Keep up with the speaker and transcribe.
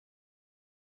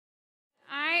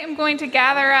am going to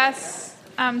gather us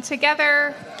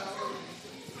together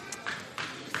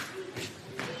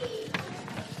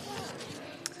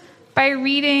by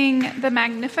reading the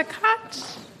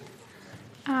Magnificat.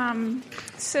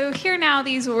 So hear now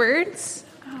these words,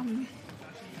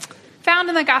 found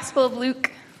in the Gospel of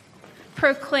Luke,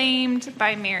 proclaimed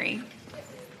by Mary.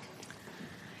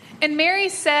 And Mary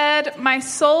said, "My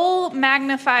soul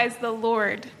magnifies the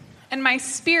Lord, and my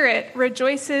spirit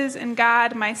rejoices in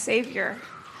God my Savior.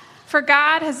 For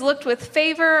God has looked with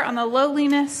favor on the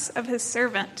lowliness of his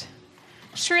servant.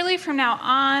 Surely from now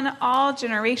on all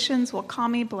generations will call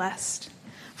me blessed.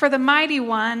 For the Mighty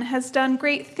One has done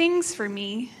great things for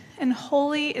me, and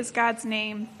holy is God's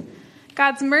name.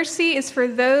 God's mercy is for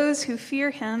those who fear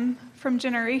him from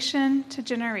generation to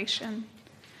generation.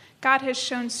 God has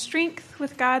shown strength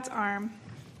with God's arm.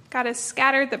 God has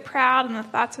scattered the proud in the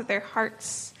thoughts of their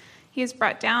hearts. He has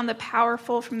brought down the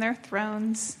powerful from their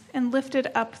thrones and lifted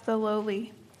up the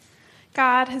lowly.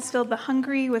 God has filled the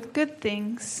hungry with good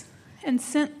things and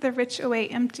sent the rich away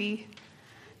empty.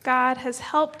 God has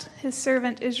helped his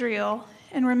servant Israel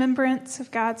in remembrance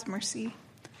of God's mercy,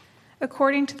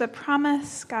 according to the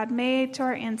promise God made to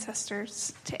our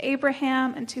ancestors, to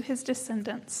Abraham and to his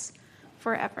descendants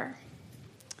forever."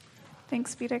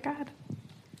 Thanks be to God.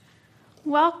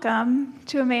 Welcome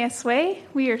to Emmaus Way.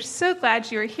 We are so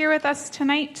glad you are here with us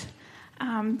tonight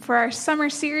for our summer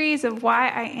series of Why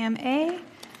I Am A.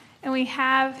 And we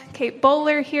have Kate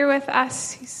Bowler here with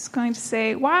us. She's going to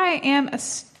say, "Why I am a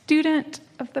student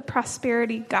of the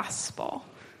prosperity gospel."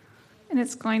 And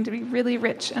it's going to be really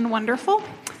rich and wonderful.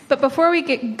 But before we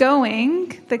get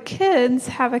going, the kids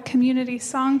have a community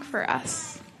song for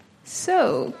us.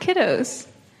 So, kiddos,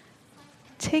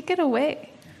 take it away.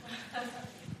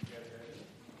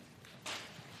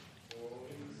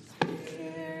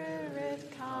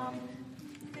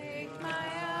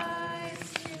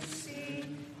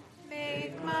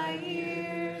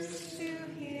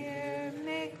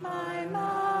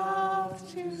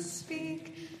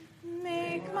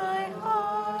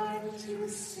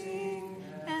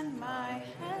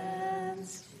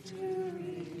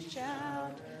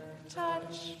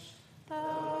 Touch the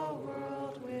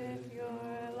world with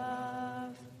your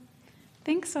love.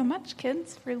 Thanks so much,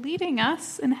 kids, for leading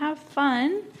us, and have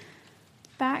fun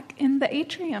back in the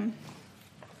atrium.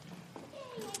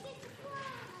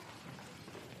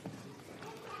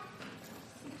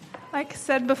 Like I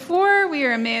said before, we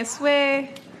are Emmaus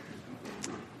Way.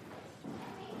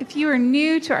 If you are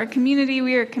new to our community,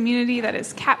 we are a community that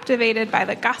is captivated by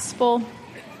the gospel,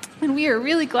 and we are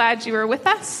really glad you are with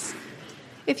us.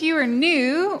 If you are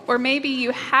new, or maybe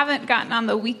you haven't gotten on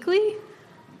the weekly,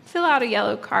 fill out a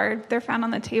yellow card. They're found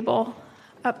on the table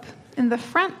up in the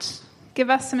front. Give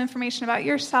us some information about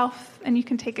yourself, and you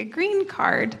can take a green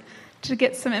card to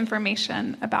get some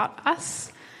information about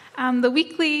us. The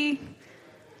weekly,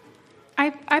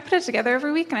 I put it together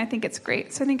every week, and I think it's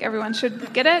great, so I think everyone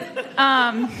should get it.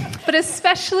 But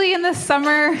especially in the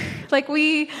summer, like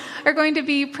we are going to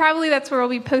be, probably that's where we'll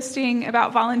be posting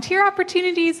about volunteer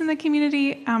opportunities in the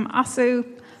community. Also,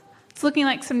 it's looking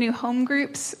like some new home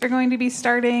groups are going to be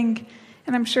starting,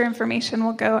 and I'm sure information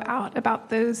will go out about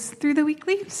those through the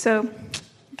weekly, so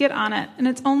get on it. And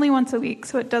it's only once a week,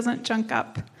 so it doesn't junk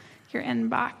up your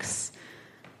inbox.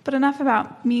 But enough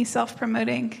about me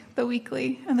self-promoting the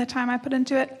weekly and the time I put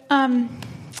into it.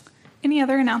 Any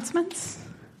other announcements?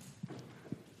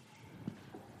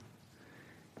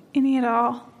 Any at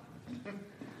all?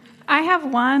 I have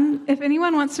one. If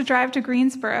anyone wants to drive to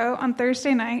Greensboro on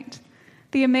Thursday night,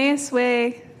 the Emmaus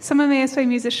Way, some Emmaus Way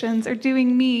musicians are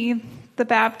doing me, the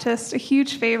Baptist, a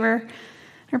huge favor.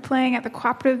 They're playing at the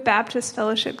Cooperative Baptist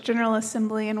Fellowship General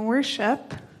Assembly and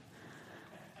Worship.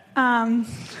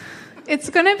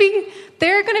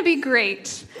 They're going to be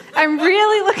great. I'm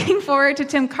really looking forward to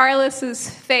Tim Carlos's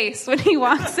face when he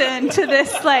walks into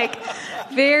this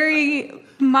very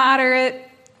moderate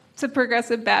to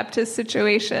progressive Baptist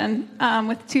situation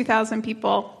with 2,000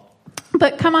 people.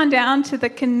 But come on down to the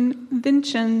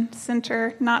Convention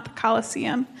Center, not the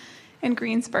Coliseum, in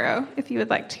Greensboro, if you would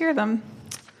like to hear them.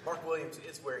 Mark Williams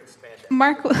is wearing spandex.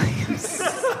 Mark Williams.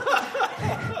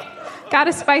 Got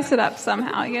to spice it up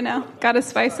somehow, Got to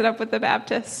spice it up with the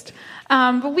Baptist.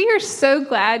 But we are so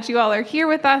glad you all are here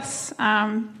with us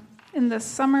in the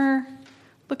summer.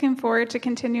 Looking forward to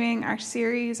continuing our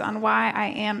series on Why I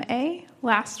Am A.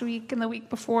 Last week and the week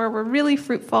before were really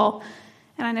fruitful,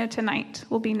 and I know tonight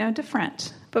will be no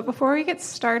different. But before we get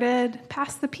started,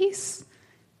 pass the peace.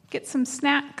 Get some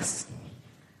snacks.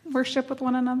 Fellowship with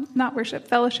one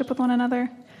another.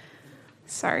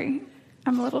 Sorry.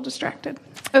 I'm a little distracted.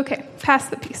 Okay, pass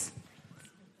the peace.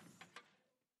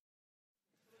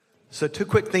 So 2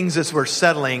 quick things as we're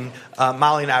settling.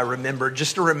 Molly and I remember,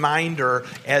 just a reminder,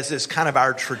 as is kind of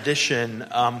our tradition,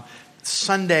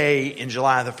 Sunday in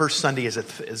July, the first Sunday, is it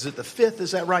the 5th?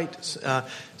 Is that right?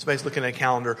 Somebody's looking at a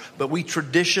calendar. But we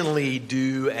traditionally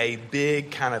do a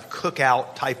big kind of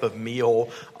cookout type of meal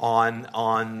on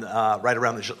right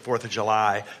around the 4th of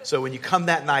July. So when you come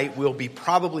that night, we'll be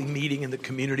probably meeting in the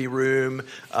community room,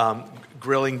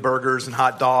 grilling burgers and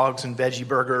hot dogs and veggie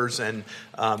burgers and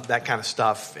that kind of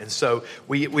stuff. And so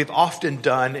we've often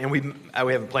done, and we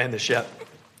haven't planned this yet,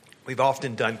 we've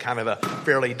often done kind of a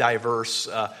fairly diverse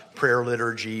prayer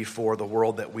liturgy for the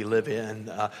world that we live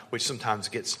in, which sometimes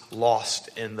gets lost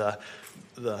in the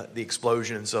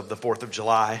explosions of the 4th of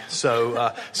July.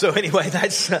 So anyway,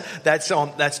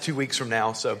 that's 2 weeks from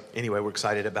now. So anyway, we're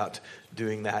excited about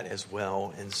doing that as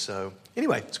well. And so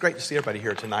anyway, it's great to see everybody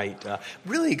here tonight.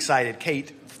 Really excited.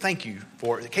 Kate, thank you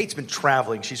Kate's been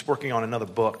traveling. She's working on another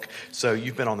book. So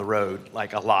you've been on the road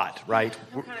like a lot, right?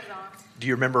 I'm kind of knocked. Do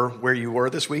you remember where you were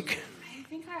this week? I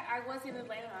think I was in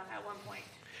Atlanta at one point.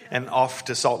 And off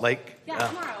to Salt Lake? Yeah,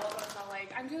 tomorrow I'll go to Salt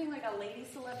Lake. I'm doing like a lady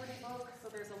celebrity book, so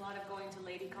there's a lot of going to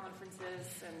lady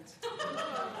conferences. And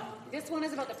this one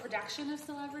is about the production of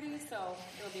celebrities, so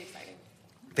it'll be exciting.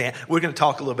 We're going to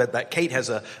talk a little bit about, Kate has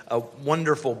a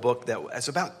wonderful book that has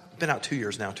been out 2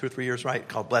 years now, 2 or 3 years, right?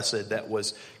 Called Blessed. That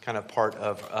was kind of part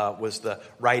of, was the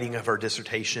writing of her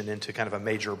dissertation into kind of a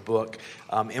major book.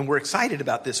 And we're excited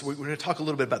about this. We're going to talk a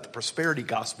little bit about the prosperity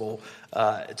gospel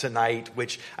tonight,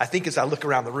 which I think as I look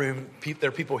around the room, there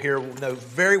are people here who know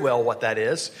very well what that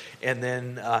is. And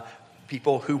then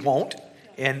people who won't.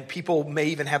 And people may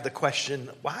even have the question,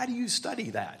 why do you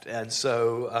study that? And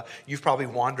so you've probably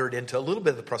wandered into a little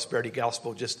bit of the prosperity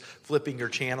gospel, just flipping your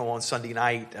channel on Sunday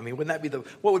night. I mean, wouldn't that be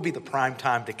what would be the prime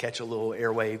time to catch a little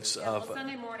airwaves of... Well,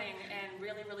 Sunday morning and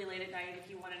really, really late at night, if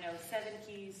you want to know 7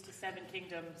 Keys to 7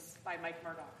 Kingdoms by Mike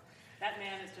Murdoch. That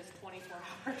man is just 24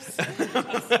 hours of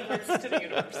secrets to the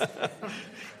universe.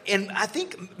 And I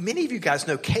think many of you guys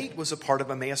know Kate was a part of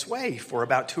Emmaus Way for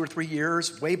about 2 or 3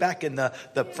 years, way back in the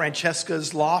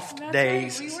Francesca's Loft That's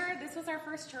days. Right. This was our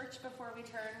first church before we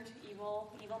turned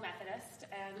evil Methodist.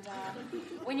 And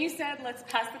when you said, let's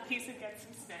pass the peace and get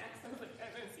some snacks, I was like, I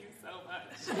miss you so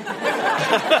much. They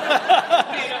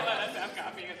don't let us have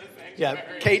coffee in this thing. Yeah,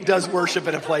 Kate does worship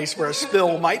in a place where a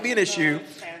spill might be an issue.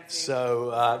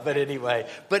 So, but anyway,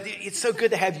 but it's so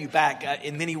good to have you back.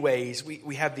 In many ways,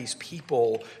 we have these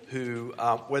people who,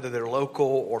 whether they're local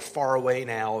or far away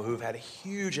now, who've had a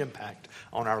huge impact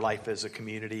on our life as a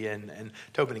community. And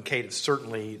Tobin and Kate are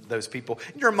certainly those people.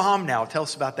 You're a mom now. Tell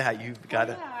us about that. You've got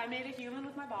Yeah, I made a human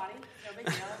with my body. No big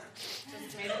deal.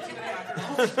 Just made it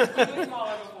 2.5 He was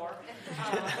smaller before.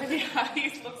 But yeah, he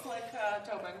looks like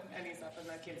Tobin, and he's up in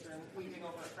the kids' room weaving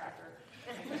over a cracker.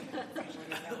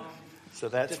 So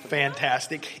that's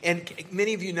fantastic. And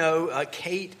many of you know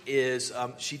Kate is,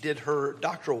 she did her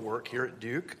doctoral work here at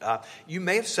Duke. You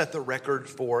may have set the record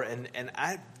for, and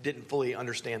I didn't fully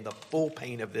understand the full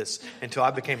pain of this until I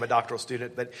became a doctoral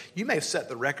student, but you may have set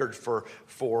the record for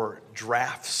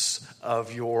drafts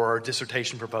of your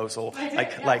dissertation proposal.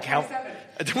 Like how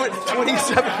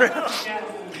 27.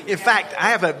 In fact,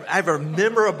 I have a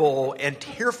memorable and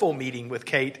tearful meeting with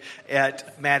Kate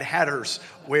at Mad Hatter's,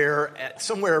 where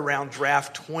somewhere around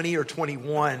draft 20 or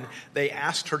 21, they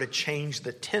asked her to change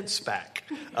the tense back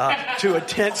to a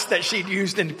tense that she'd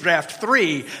used in draft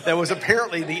 3 that was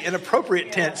apparently the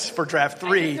inappropriate tense for draft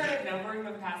 3. I just started numbering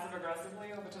them passive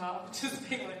aggressively on the top, just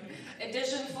being like,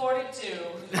 edition 42.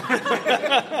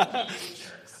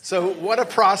 So what a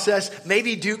process.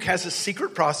 Maybe Duke has a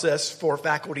secret process for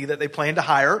faculty that they plan to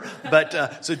hire.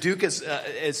 But so Duke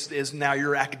is now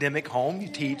your academic home. You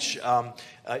teach,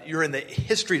 you're in the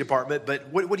history department, but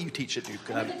what do you teach at Duke?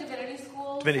 I'm in the Divinity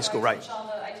School. Divinity School, right.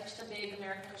 I teach the big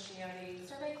American Christianity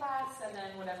survey class and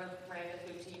then whatever random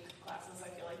boutique classes I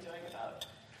feel like doing about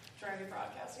Trinity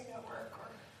Broadcasting Network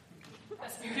or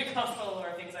Prosperity Gospel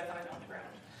or things I find on the ground.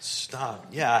 Stop.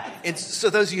 Yeah. So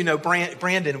those of you know,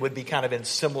 Brandon would be kind of in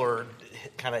similar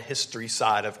kind of history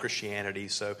side of Christianity.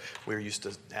 So we're used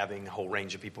to having a whole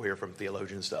range of people here, from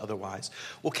theologians to otherwise.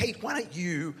 Well, Kate, why don't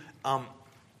you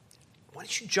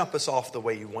jump us off the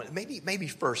way you want? Maybe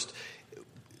first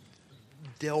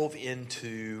delve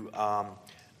into a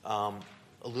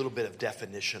little bit of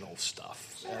definitional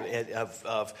stuff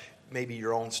of maybe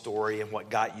your own story and what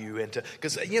got you into,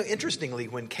 because, interestingly,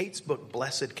 when Kate's book,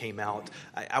 Blessed, came out,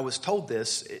 I was told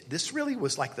this really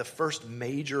was like the first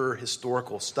major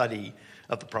historical study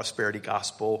of the prosperity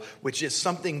gospel, which is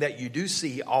something that you do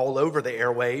see all over the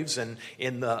airwaves and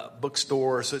in the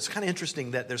bookstore. So it's kind of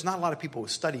interesting that there's not a lot of people who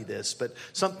study this, but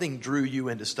something drew you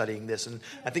into studying this. And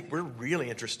I think we're really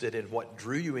interested in what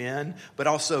drew you in, but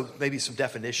also maybe some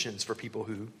definitions for people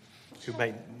who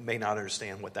may not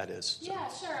understand what that is. So. Yeah,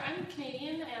 sure. I'm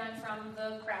Canadian, and I'm from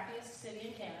the crappiest city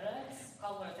in Canada. It's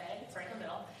called Winnipeg. It's right in the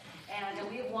middle. And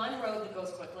we have one road that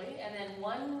goes quickly. And then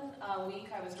one week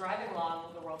I was driving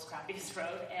along the world's crappiest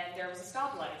road, and there was a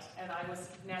stoplight. And I was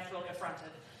naturally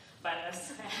affronted by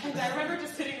this. And I remember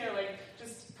just sitting there,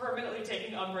 just permanently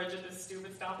taking umbrage at this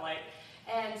stupid stoplight.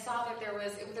 And saw that there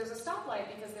was a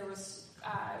stoplight because there was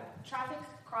traffic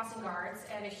crossing guards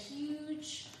and a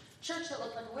huge church that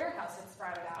looked like a warehouse had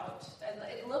sprouted out. And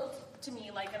it looked to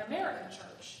me like an American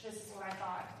church. This is what I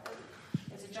thought.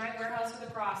 It's a giant warehouse with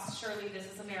a cross. Surely this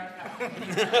is America. Come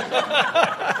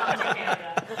to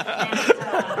Canada. And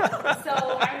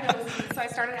so I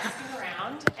started asking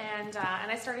around, and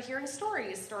I started hearing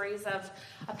stories of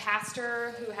a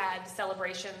pastor who had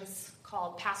celebrations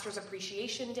called Pastor's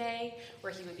Appreciation Day,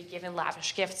 where he would be given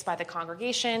lavish gifts by the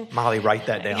congregation. Molly, write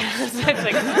that down.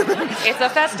 It's a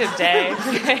festive day.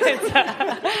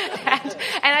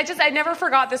 And I never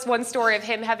forgot this one story of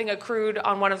him having accrued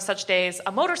on one of such days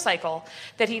a motorcycle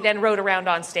that he then rode around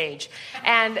on stage.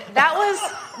 And that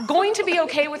was going to be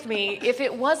okay with me if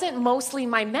it wasn't mostly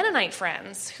my Mennonite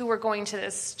friends who were going to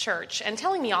this church and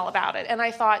telling me all about it. And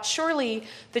I thought, surely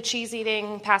the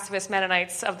cheese-eating pacifist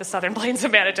Mennonites of the southern plains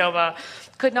of Manitoba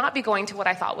could not be going to what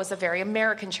I thought was a very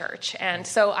American church. And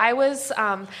so I was,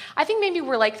 I think maybe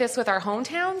we're like this with our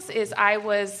hometowns, is I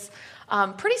was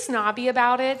pretty snobby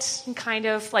about it, and kind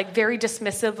of very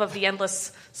dismissive of the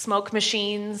endless smoke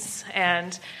machines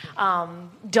and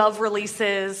Dove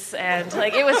releases, and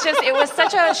it was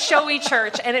such a showy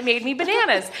church, and it made me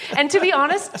bananas. And to be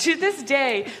honest, to this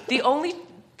day, the only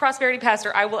prosperity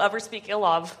pastor I will ever speak ill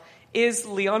of is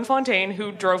Leon Fontaine,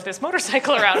 who drove this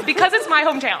motorcycle around, because it's my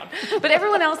hometown. But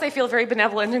everyone else I feel very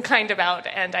benevolent and kind about,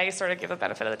 and I sort of give the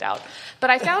benefit of the doubt. But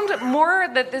I found more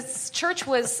that this church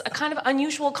was a kind of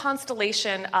unusual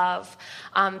constellation of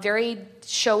very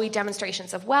showy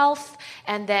demonstrations of wealth,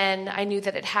 and then I knew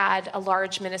that it had a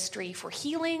large ministry for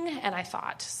healing, and I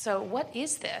thought, so what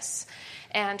is this?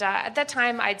 And at that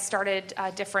time, I'd started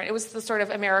different. It was the sort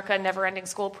of America Never-Ending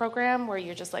School program where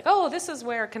you're just like, oh, this is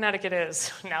where Connecticut is.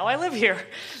 Now I live here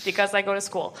because I go to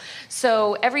school.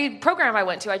 So every program I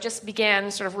went to, I just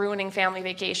began sort of ruining family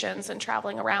vacations and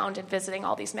traveling around and visiting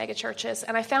all these mega churches.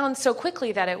 And I found so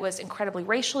quickly that it was incredibly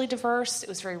racially diverse. It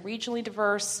was very regionally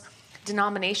diverse,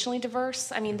 denominationally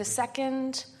diverse. I mean, the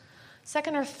second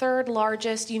or third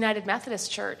largest United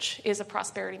Methodist church is a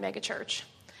prosperity megachurch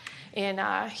in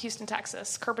Houston,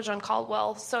 Texas, Kirby-John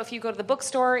Caldwell. So if you go to the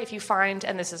bookstore, if you find,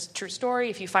 and this is a true story,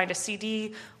 if you find a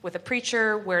CD with a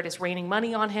preacher where it is raining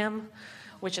money on him,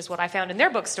 which is what I found in their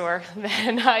bookstore,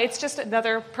 then it's just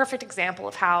another perfect example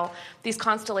of how these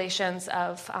constellations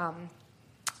of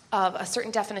a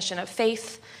certain definition of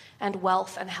faith and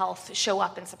wealth and health show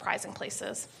up in surprising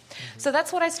places. Mm-hmm. So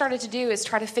that's what I started to do, is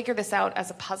try to figure this out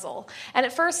as a puzzle. And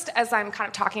at first, as I'm kind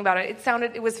of talking about it,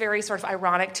 it was very sort of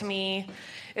ironic to me.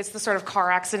 It's the sort of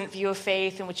car accident view of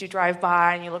faith in which you drive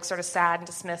by and you look sort of sad and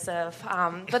dismissive.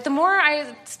 But the more I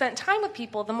spent time with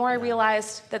people, the more I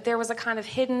realized that there was a kind of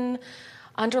hidden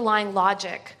underlying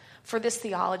logic for this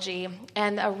theology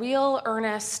and a real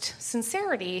earnest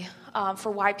sincerity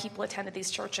for why people attended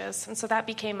these churches. And so that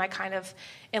became my kind of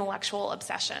intellectual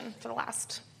obsession for the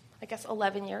last,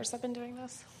 11 years I've been doing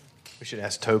this. We should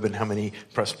ask Tobin how many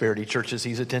prosperity churches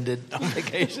he's attended on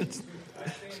vacations.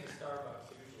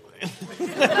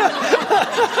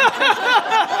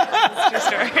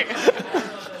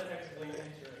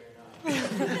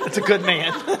 That's a good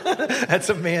man. That's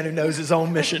a man who knows his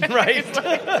own mission, right?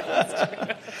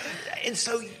 And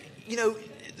so,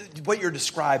 what you're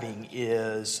describing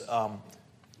is,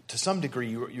 to some degree,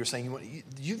 you're saying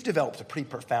you've developed a pretty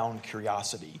profound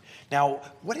curiosity. Now,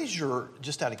 what is your,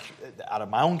 just out of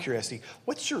my own curiosity,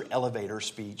 what's your elevator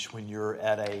speech when you're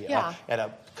at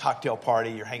a cocktail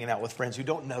party, you're hanging out with friends who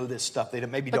don't know this stuff, they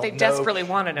desperately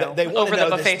want to know over the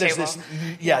buffet table.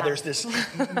 There's this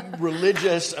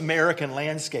religious American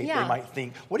landscape they might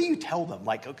think. What do you tell them?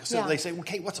 They say,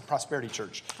 okay, what's a prosperity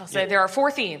church? I'll say there are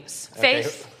 4 themes: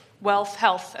 faith, wealth,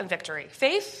 health, and victory.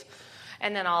 Faith.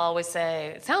 And then I'll always say,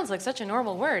 it sounds like such a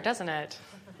normal word, doesn't it?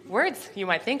 Words you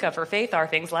might think of for faith are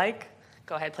things like,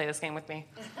 go ahead, play this game with me.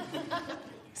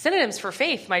 Synonyms for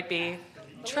faith might be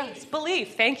Trust.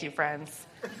 Belief. Thank you, friends.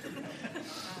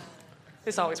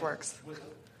 This always works.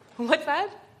 What's that?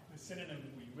 The synonym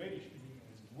we British is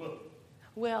will.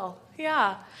 Will.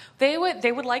 Yeah. They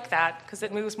would like that because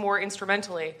it moves more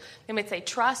instrumentally. They might say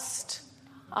trust,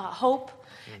 hope,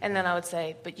 and then I would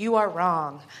say, but you are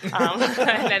wrong. And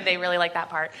then they really like that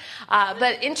part.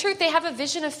 But in truth, they have a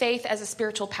vision of faith as a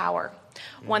spiritual power,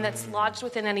 one that's lodged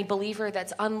within any believer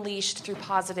that's unleashed through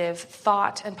positive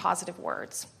thought and positive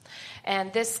words.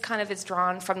 And this kind of is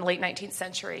drawn from the late 19th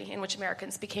century, in which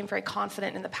Americans became very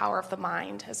confident in the power of the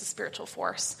mind as a spiritual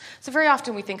force. So very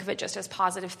often we think of it just as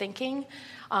positive thinking,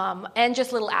 and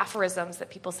just little aphorisms that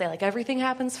people say, like, everything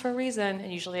happens for a reason.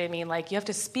 And usually I mean, like, you have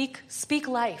to speak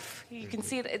life. You can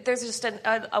see it, there's just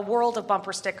a world of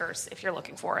bumper stickers, if you're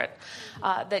looking for it,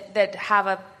 that have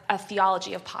a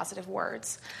theology of positive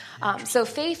words. So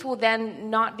faith will then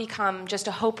not become just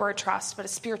a hope or a trust, but a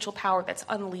spiritual power that's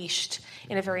unleashed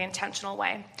in a very intentional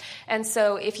way. And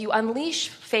so if you unleash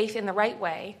faith in the right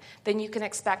way, then you can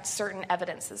expect certain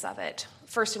evidences of it.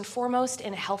 First and foremost,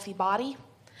 in a healthy body.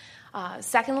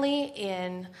 Secondly,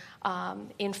 in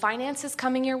finances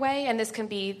coming your way, and this can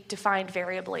be defined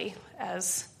variably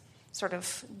as sort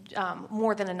of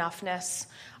more than enoughness,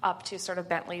 up to sort of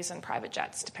Bentleys and private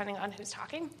jets, depending on who's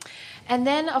talking. And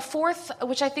then a fourth,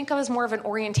 which I think of as more of an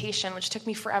orientation, which took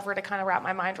me forever to kind of wrap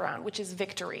my mind around, which is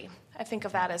victory. I think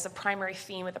of that as a primary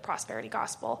theme of the prosperity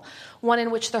gospel, one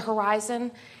in which the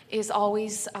horizon is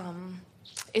always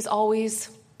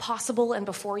possible and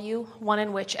before you, one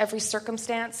in which every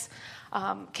circumstance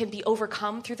can be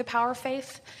overcome through the power of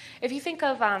faith. If you think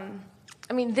of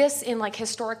this in like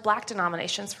historic black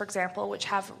denominations, for example, which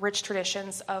have rich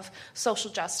traditions of social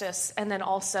justice and then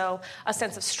also a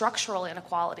sense of structural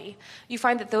inequality, you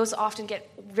find that those often get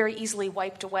very easily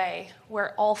wiped away,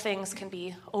 where all things can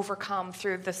be overcome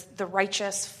through the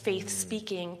righteous,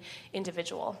 faith-speaking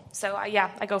individual. So,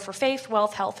 I go for faith,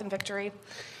 wealth, health, and victory.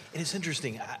 And it's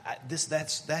interesting.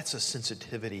 That's a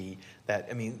sensitivity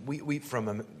that we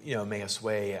from Emmaus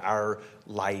Way, our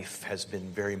life has been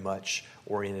very much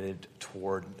oriented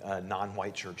toward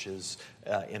non-white churches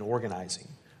in organizing.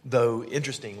 Though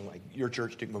interesting, like your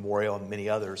church, Duke Memorial, and many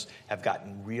others have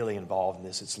gotten really involved in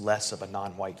this. It's less of a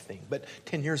non-white thing. But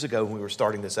 10 years ago, when we were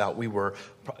starting this out, we were,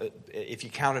 if you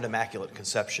counted Immaculate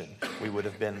Conception, we would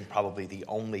have been probably the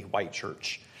only white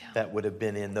church that would have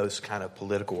been in those kind of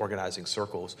political organizing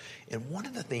circles. And one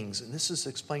of the things, and this has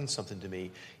explained something to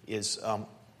me, is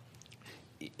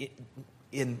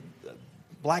in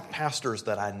black pastors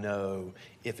that I know,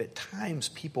 if at times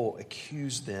people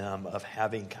accuse them of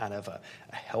having kind of a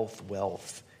health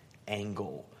wealth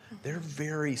angle, they're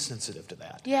very sensitive to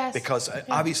that. Yes. Because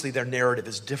obviously their narrative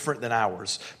is different than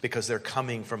ours because they're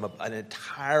coming from an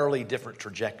entirely different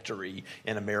trajectory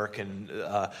in American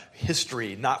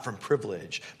history, not from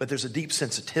privilege. But there's a deep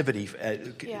sensitivity.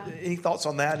 Any thoughts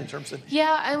on that in terms of...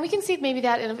 Yeah, and we can see maybe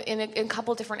that in a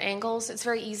couple different angles. It's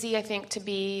very easy, I think, to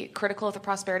be critical of the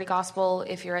prosperity gospel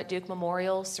if you're at Duke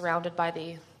Memorial surrounded by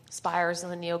the spires and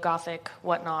the neo-Gothic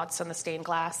whatnots and the stained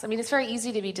glass. It's very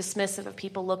easy to be dismissive of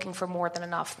people looking for more than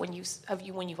enough when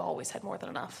you've always had more than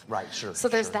enough. Right, sure. So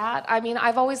there's that.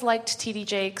 I've always liked T.D.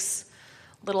 Jakes'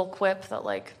 little quip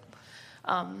that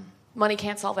money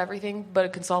can't solve everything, but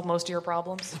it can solve most of your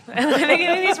problems. And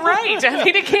he's right.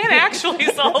 It can't actually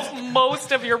solve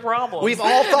most of your problems. We've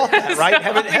all thought that, right?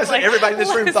 Hasn't everybody in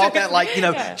this room thought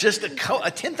that? Just a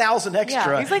 10,000 extra.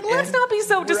 Yeah. He's like, let's not be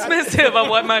so dismissive of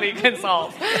what money can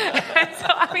solve. And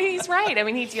so, he's right.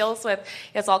 He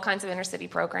has all kinds of inner city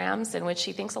programs in which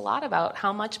he thinks a lot about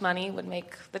how much money would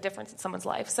make the difference in someone's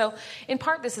life. So in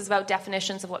part, this is about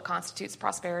definitions of what constitutes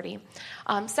prosperity.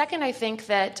 Second, I think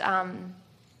that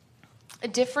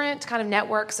different kind of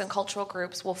networks and cultural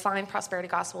groups will find prosperity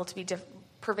gospel to be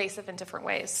pervasive in different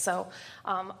ways. So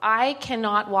I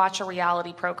cannot watch a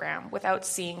reality program without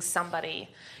seeing somebody,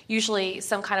 usually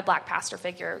some kind of black pastor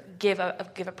figure, give a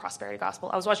prosperity gospel.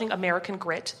 I was watching American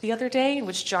Grit the other day, in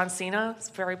which John Cena is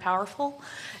very powerful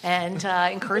and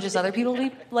encourages other people to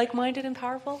be like-minded and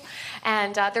powerful.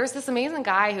 And there's this amazing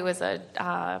guy who is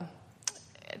a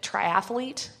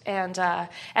triathlete, and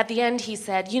at the end he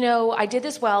said, I did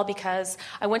this well because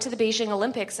I went to the Beijing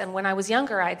Olympics, and when I was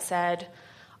younger I'd said,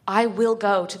 I will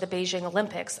go to the Beijing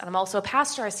Olympics, and I'm also a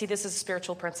pastor. I see this as a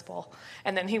spiritual principle.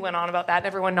 And then he went on about that, and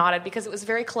everyone nodded because it was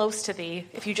very close to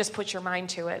if you just put your mind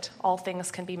to it, all things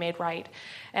can be made right.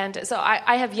 And so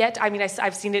I have yet,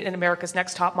 I've seen it in America's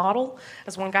Next Top Model,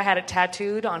 as one guy had it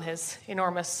tattooed on his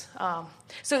enormous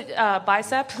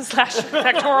bicep /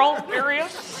 pectoral area,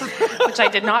 which I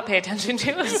did not pay attention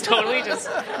to. It was totally just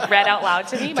read out loud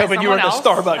to me by someone you were else. At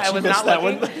Starbucks, I was you missed not that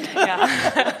looking. one.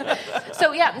 Yeah.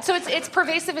 So it's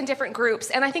pervasive in different groups,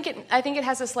 and I think it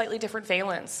has a slightly different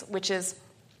valence, which is,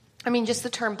 I mean, just the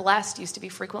term blessed used to be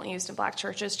frequently used in black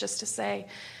churches just to say,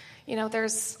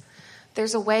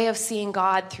 there's a way of seeing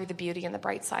God through the beauty and the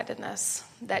bright-sidedness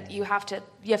that you have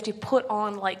to put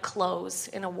on like clothes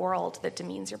in a world that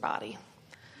demeans your body.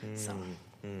 So,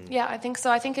 yeah, I think so.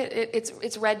 I think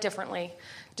it's read differently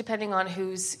depending on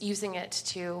who's using it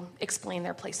to explain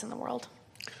their place in the world.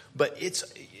 But it's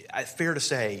fair to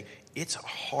say it's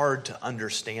hard to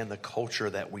understand the culture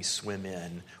that we swim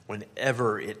in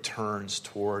whenever it turns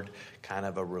toward kind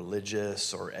of a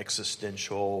religious or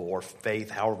existential or faith,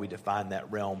 however we define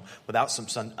that realm, without some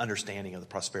understanding of the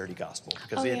prosperity gospel,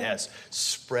 because it has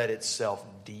spread itself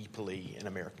deeply in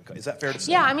American culture. Is that fair to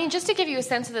say? Yeah, I mean, just to give you a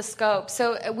sense of the scope,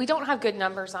 so we don't have good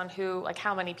numbers on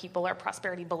how many people are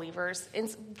prosperity believers,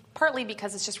 partly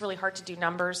because it's just really hard to do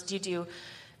numbers. Do you do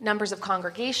numbers of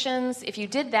congregations? If you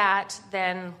did that,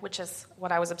 then, which is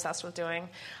what I was obsessed with doing,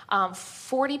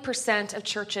 40% of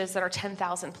churches that are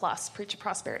 10,000 plus preach a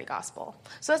prosperity gospel.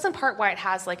 So that's in part why it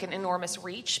has like an enormous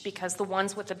reach, because the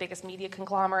ones with the biggest media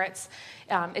conglomerates,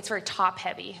 it's very top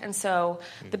heavy. And so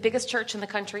the biggest church in the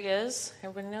country is,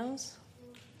 everybody knows?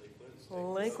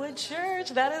 Lakewood Church,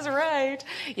 that is right.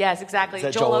 Yes, exactly.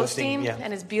 Joel Osteen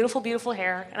and his beautiful, beautiful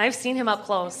hair. And I've seen him up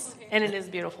close, and it is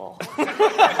beautiful.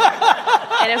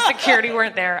 And if security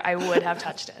weren't there, I would have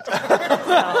touched it.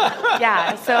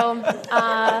 So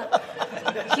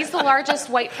he's the largest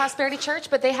white prosperity church,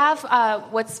 but they have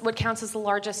what counts as the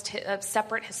largest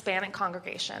separate Hispanic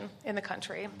congregation in the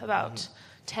country. About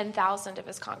 10,000 of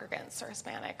his congregants are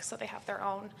Hispanic, so they have their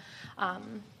own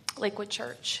Lakewood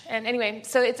Church. And anyway,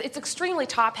 so it's extremely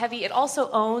top heavy. It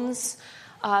also owns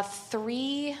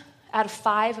 3 out of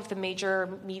 5 of the major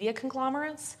media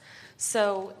conglomerates.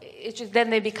 So then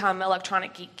they become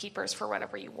electronic gatekeepers for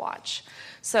whatever you watch.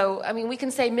 So, I mean, we can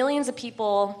say millions of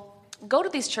people go to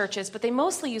these churches, but they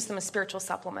mostly use them as spiritual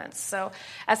supplements. So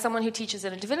as someone who teaches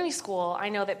in a divinity school, I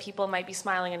know that people might be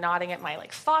smiling and nodding at my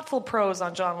thoughtful prose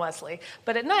on John Wesley,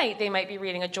 but at night they might be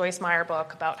reading a Joyce Meyer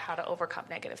book about how to overcome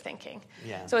negative thinking.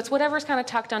 Yeah. So it's whatever's kind of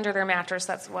tucked under their mattress.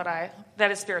 That is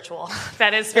spiritual.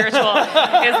 That is spiritual.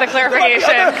 Is the clarification.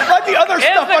 Like the other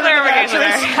stuff the under clarification the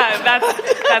there. Yeah,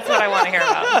 that's what I want to hear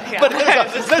about. Yeah. But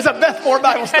there's a Beth Moore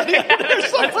Bible study under there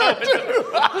somewhere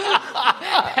too.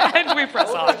 And we press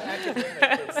on.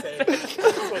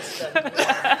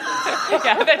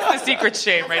 Yeah, that's the secret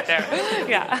shame right there.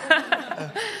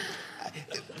 Yeah.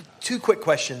 2 quick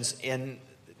questions, and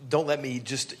don't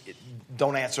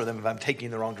answer them if I'm taking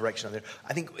in the wrong direction on there.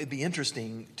 I think it'd be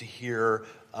interesting to hear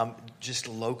just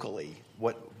locally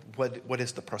what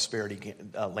is the prosperity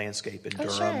landscape in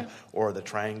Durham or the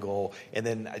Triangle, and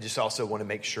then I just also want to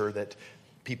make sure that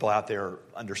people out there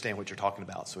understand what you're talking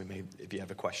about. So we may, if you have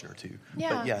a question or two.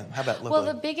 Yeah. But yeah, how about locally?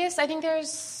 Well, the biggest, I think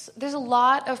there's a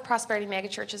lot of prosperity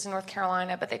megachurches in North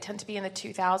Carolina, but they tend to be in the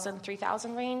 2,000,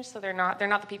 3,000 range. So they're not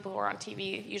the people who are on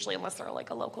TV usually, unless they're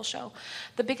like a local show.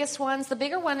 The biggest ones, the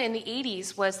bigger one in the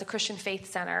 80s was the Christian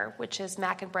Faith Center, which is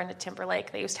Mac and Brenda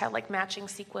Timberlake. They used to have like matching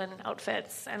sequin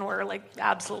outfits and were like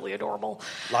absolutely adorable.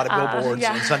 A lot of billboards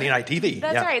on Sunday night TV.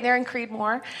 That's right. They're in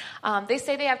Creedmoor. They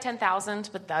say they have 10,000,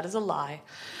 but that is a lie.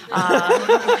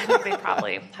 They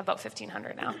probably have about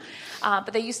 1,500 now.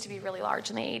 But they used to be really large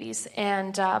in the 80s.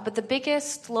 And but the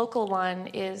biggest local one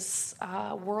is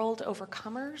World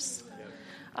Overcomers.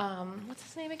 What's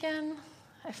his name again?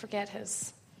 I forget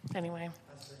his. Anyway.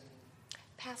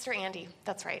 Pastor Andy.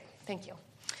 That's right. Thank you.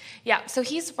 Yeah, so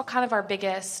he's kind of our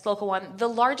biggest local one. The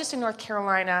largest in North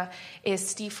Carolina is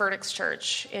Steve Furtick's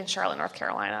church in Charlotte, North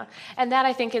Carolina. And that,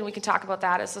 I think, and we can talk about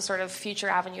that as the sort of future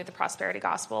avenue of the prosperity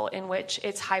gospel, in which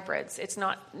it's hybrids. It's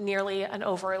not nearly an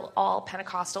overall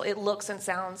Pentecostal. It looks and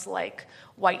sounds like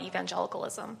white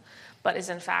evangelicalism, but is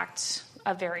in fact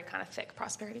a very kind of thick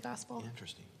prosperity gospel.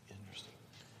 Interesting.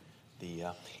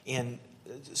 And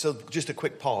so just a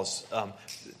quick pause.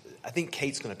 I think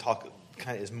Kate's going to talk,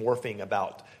 kind of is morphing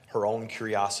about her own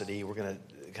curiosity. We're going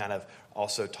to kind of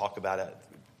also talk about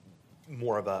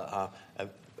more of a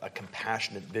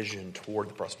compassionate vision toward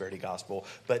the prosperity gospel.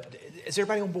 But is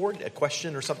everybody on board? A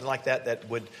question or something like that that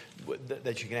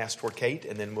you can ask toward Kate,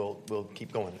 and then we'll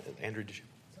keep going. Andrew, did you?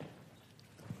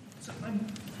 So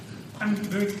I'm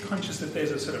very conscious that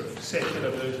there's a sort of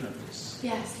secular version of this.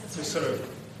 Yes, that's right. Sort of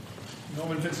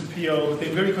Norman Vincent Peale.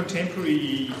 They're very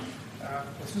contemporary.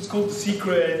 It's called The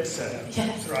Secret.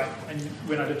 Yes. Right. And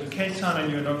when I lived in Cape Town, I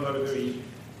knew a lot of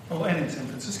and in San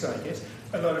Francisco, I guess,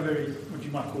 a lot of very, what you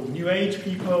might call New Age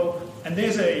people. And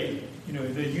there's the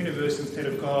universe instead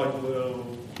of God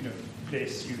will,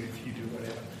 bless you if you do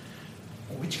whatever.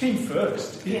 Which came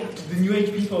first? Yeah. The New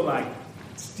Age people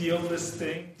steal this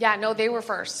thing? Yeah, no, they were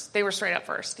first. They were straight up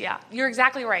first. Yeah, you're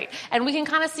exactly right. And we can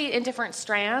kind of see it in different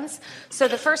strands. So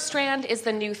the first strand is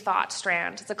the New Thought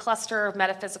strand. It's a cluster of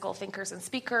metaphysical thinkers and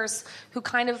speakers who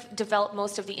kind of develop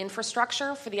most of the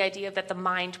infrastructure for the idea that the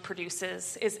mind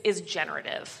produces is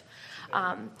generative.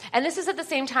 And this is at the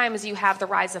same time as you have the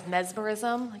rise of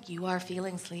mesmerism, like you are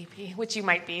feeling sleepy, which you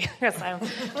might be as I'm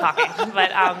talking,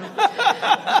 but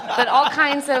all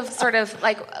kinds of sort of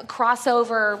like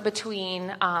crossover between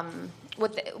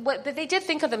what they did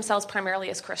think of themselves primarily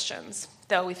as Christians,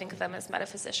 though we think of them as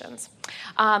metaphysicians.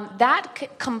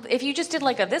 If you just did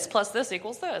like a this plus this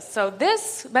equals this, so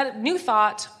this New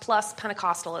Thought plus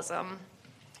Pentecostalism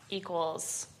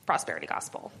equals prosperity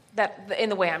gospel, that in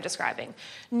the way I'm describing.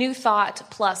 New Thought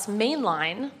plus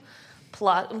mainline,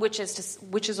 plus which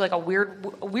is like a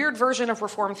weird version of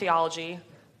Reformed theology,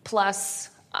 plus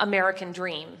American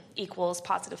dream equals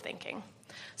positive thinking.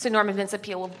 So Norman Vincent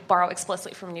Peale will borrow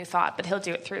explicitly from New Thought, but he'll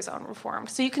do it through his own Reformed.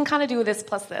 So you can kind of do this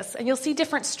plus this, and you'll see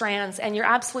different strands, and you're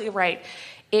absolutely right.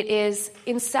 It is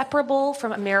inseparable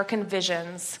from American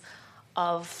visions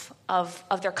of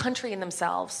their country and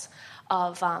themselves,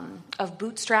 of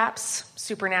bootstraps,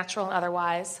 supernatural and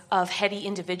otherwise, of heady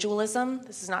individualism.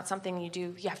 This is not something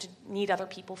you have to need other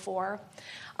people for.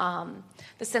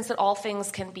 The sense that all things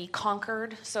can be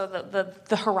conquered, so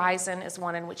the horizon is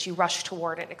one in which you rush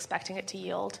toward it, expecting it to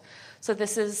yield. So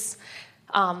this is,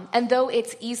 and though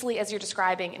it's easily, as you're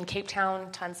describing, in Cape Town,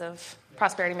 tons of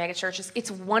prosperity megachurches,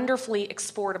 it's wonderfully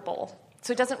exportable.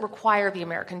 So it doesn't require the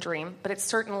American dream, but it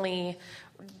certainly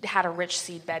had a rich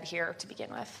seed bed here to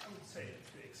begin with. Say it's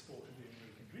the export of the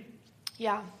American dream.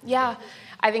 Yeah,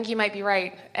 I think you might be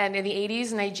right. And in the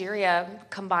 80s, Nigeria,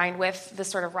 combined with the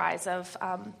sort of rise of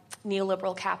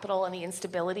neoliberal capital and the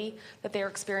instability that they were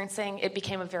experiencing, it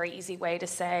became a very easy way to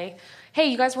say, hey,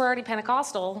 you guys were already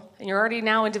Pentecostal, and you're already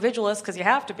now individualists because you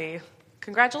have to be.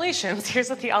 Congratulations,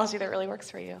 here's a theology that really works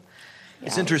for you.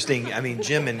 It's interesting. I mean,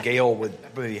 Jim and Gail would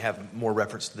maybe have more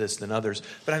reference to this than others.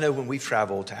 But I know when we've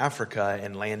traveled to Africa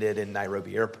and landed in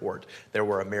Nairobi Airport, there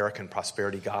were American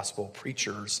prosperity gospel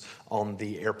preachers on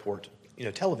the airport,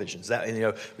 televisions. That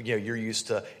you're used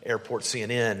to airport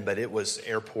CNN, but it was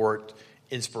Airport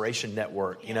Inspiration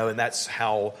Network. And that's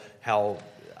how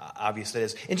obvious that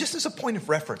is. And just as a point of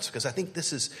reference, because I think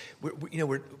this is,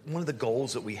 we're one of the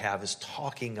goals that we have is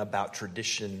talking about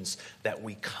traditions that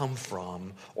we come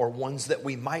from, or ones that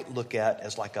we might look at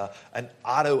as like an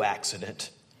auto accident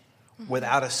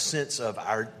without a sense of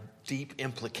our deep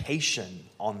implication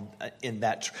in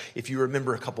that. If you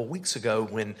remember a couple weeks ago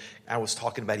when I was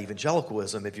talking about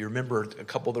evangelicalism, if you remember a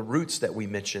couple of the roots that we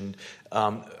mentioned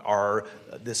are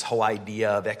this whole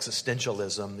idea of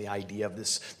existentialism, the idea of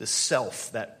this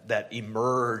self that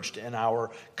emerged in our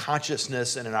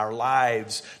consciousness and in our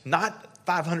lives, not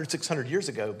 500, 600 years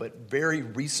ago, but very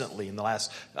recently in the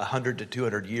last 100 to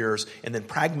 200 years. And then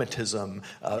pragmatism,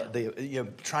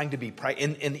 trying to be,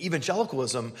 and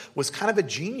evangelicalism was kind of a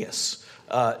genius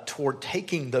toward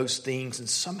taking those things and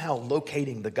somehow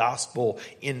locating the gospel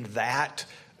in that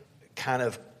kind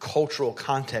of cultural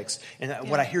context. And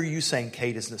what I hear you saying,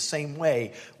 Kate, is in the same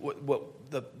way, what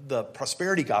the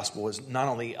prosperity gospel is not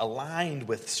only aligned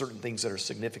with certain things that are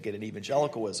significant in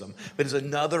evangelicalism, but is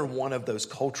another one of those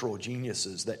cultural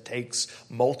geniuses that takes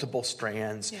multiple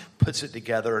strands, puts it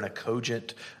together in a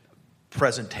cogent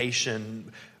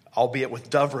presentation, albeit with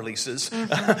dove releases,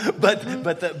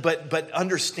 but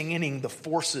understanding the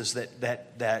forces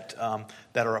that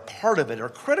are a part of it are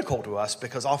critical to us,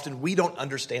 because often we don't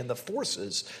understand the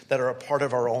forces that are a part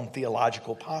of our own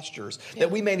theological postures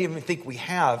that we may not even think we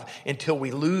have until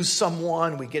we lose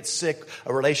someone, we get sick,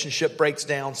 a relationship breaks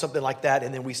down, something like that,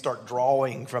 and then we start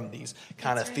drawing from these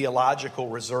kind of theological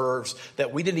reserves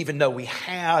that we didn't even know we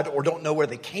had or don't know where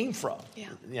they came from.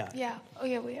 Yeah. Oh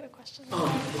yeah, we had a question.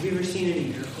 Have you ever seen any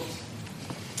miracles?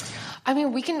 I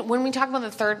mean, when we talk about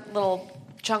the third little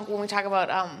chunk, when we talk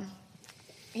about,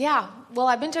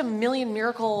 I've been to a million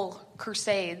miracle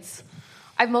crusades.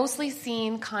 I've mostly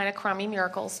seen kind of crummy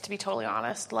miracles, to be totally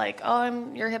honest. Like,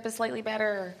 your hip is slightly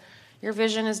better, your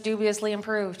vision is dubiously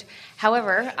improved.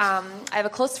 However, I have a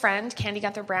close friend, Candy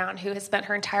Gunther Brown, who has spent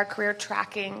her entire career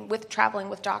traveling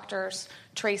with doctors,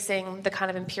 tracing the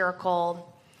kind of empirical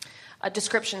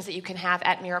descriptions that you can have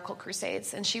at miracle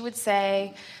crusades. And she would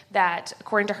say that,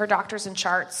 according to her doctors and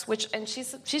charts, and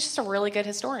she's just a really good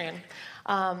historian,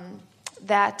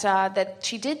 that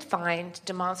she did find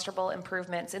demonstrable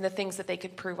improvements in the things that they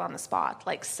could prove on the spot,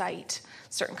 like sight,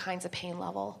 certain kinds of pain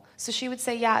level. So she would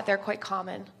say, they're quite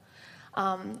common.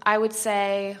 I would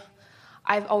say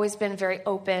I've always been very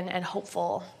open and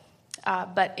hopeful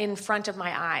but in front of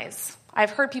my eyes.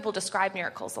 I've heard people describe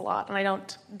miracles a lot, and I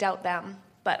don't doubt them,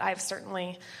 but I've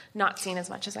certainly not seen as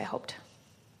much as I hoped.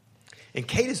 And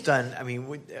Kate has done,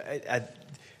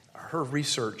 her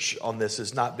research on this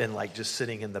has not been like just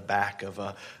sitting in the back of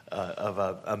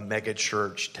a mega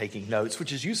church taking notes,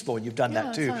 which is useful, and you've done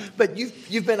that too. Fun. But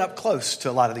you've been up close to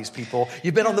a lot of these people.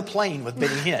 You've been on the plane with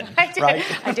Benny Hinn, right?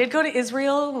 I did go to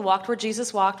Israel and walked where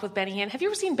Jesus walked with Benny Hinn. Have you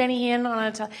ever seen Benny Hinn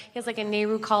he has like a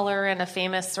Nehru collar and a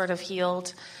famous sort of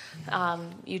healed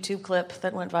YouTube clip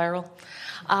that went viral.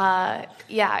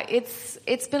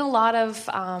 It's been a lot of.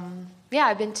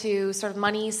 I've been to sort of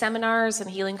money seminars and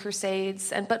healing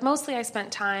crusades, but mostly I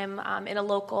spent time in a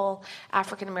local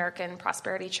African-American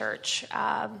prosperity church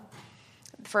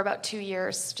for about 2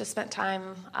 years. Just spent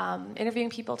time interviewing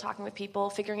people, talking with people,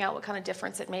 figuring out what kind of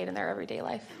difference it made in their everyday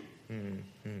life.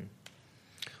 Mm-hmm.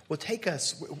 Well, take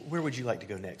us. Where would you like to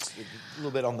go next? A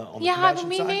little bit on the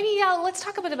compassion side? Let's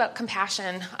talk a bit about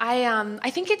compassion. I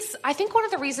think one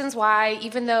of the reasons why,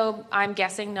 even though I'm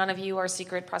guessing none of you are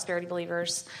secret prosperity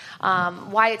believers,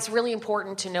 why it's really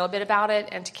important to know a bit about it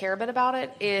and to care a bit about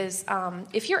it is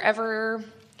if you're ever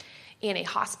in a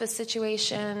hospice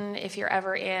situation, if you're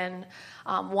ever in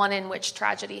one in which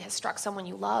tragedy has struck someone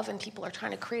you love and people are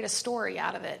trying to create a story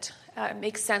out of it,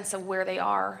 make sense of where they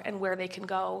are and where they can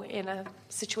go in a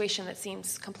situation that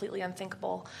seems completely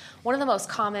unthinkable. One of the most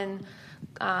common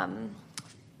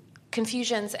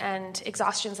confusions and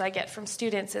exhaustions I get from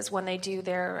students is when they do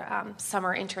their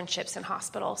summer internships in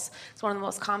hospitals. It's one of the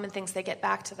most common things they get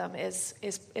back to them is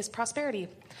prosperity.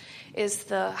 Is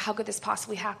how could this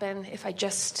possibly happen if I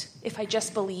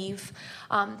just believe?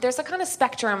 There's a kind of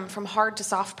spectrum from hard to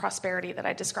soft prosperity that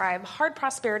I describe. Hard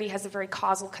prosperity has a very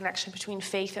causal connection between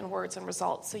faith and words and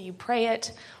results. So you pray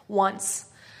it once,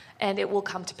 and it will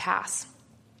come to pass.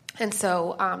 And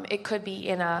so it could be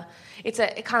it's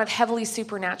a kind of heavily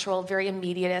supernatural, very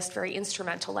immediatist, very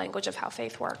instrumental language of how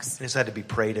faith works. And it's had to be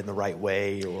prayed in the right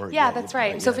way? That's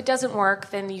right. So if it doesn't work,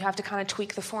 then you have to kind of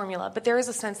tweak the formula. But there is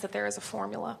a sense that there is a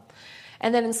formula.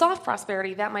 And then in soft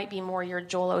prosperity, that might be more your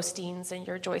Joel Osteens and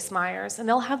your Joyce Meyers. And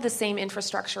they'll have the same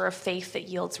infrastructure of faith that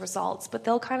yields results, but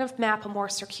they'll kind of map a more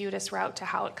circuitous route to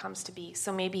how it comes to be.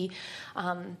 So maybe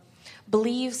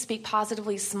believe, speak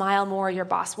positively, smile more, your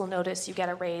boss will notice, you get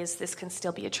a raise. This can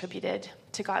still be attributed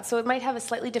to God. So it might have a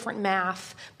slightly different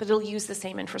math, but it'll use the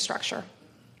same infrastructure.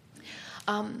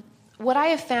 What I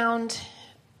have found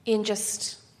in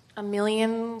just a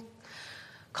million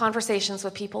conversations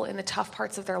with people in the tough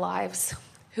parts of their lives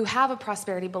who have a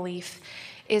prosperity belief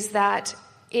is that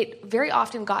it very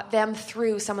often got them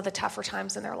through some of the tougher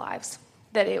times in their lives.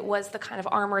 That it was the kind of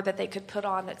armor that they could put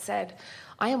on that said,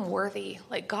 I am worthy.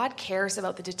 Like, God cares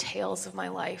about the details of my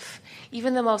life.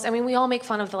 Even the most, we all make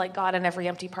fun of the, God in every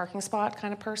empty parking spot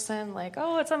kind of person. Like,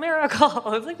 oh, it's a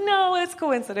miracle. It's like, no, it's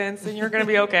coincidence, and you're going to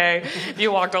be okay if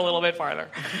you walked a little bit farther.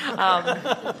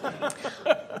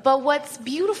 But what's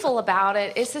beautiful about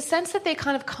it is the sense that they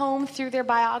kind of comb through their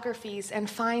biographies and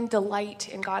find delight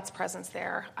in God's presence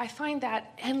there. I find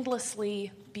that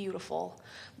endlessly beautiful.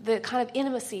 The kind of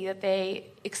intimacy that they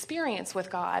experience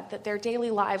with God, that their daily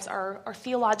lives are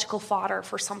theological fodder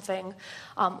for something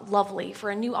lovely, for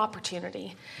a new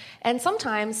opportunity. And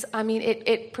sometimes,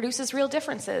 it produces real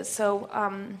differences. So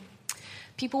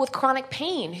people with chronic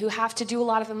pain who have to do a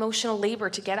lot of emotional labor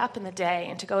to get up in the day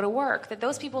and to go to work, that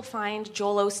those people find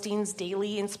Joel Osteen's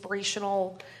daily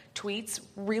inspirational tweets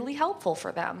really helpful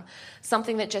for them.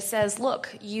 Something that just says,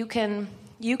 look, you can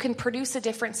produce a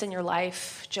difference in your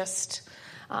life just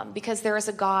because there is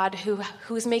a God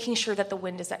who is making sure that the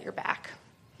wind is at your back.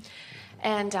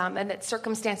 And that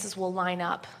circumstances will line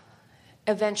up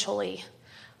eventually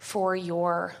for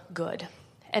your good.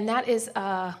 And that is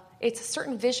it's a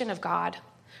certain vision of God,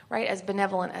 right? As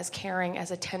benevolent, as caring,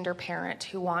 as a tender parent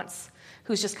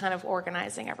who's just kind of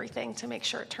organizing everything to make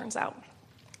sure it turns out.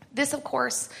 This, of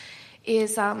course,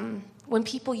 is when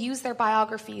people use their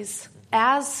biographies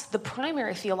as the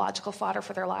primary theological fodder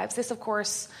for their lives. This, of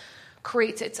course,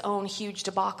 creates its own huge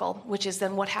debacle, which is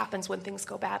then what happens when things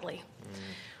go badly.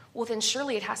 Well, then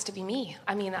surely it has to be me.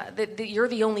 You're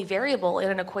the only variable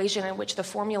in an equation in which the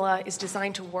formula is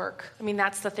designed to work.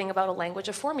 That's the thing about a language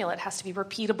of formula. It has to be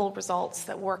repeatable results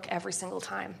that work every single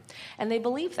time. And they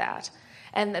believe that.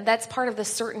 And that's part of the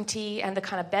certainty and the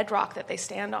kind of bedrock that they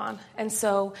stand on. And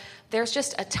so there's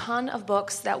just a ton of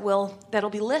books that'll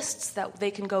be lists that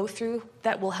they can go through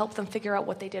that will help them figure out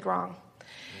what they did wrong.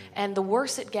 And the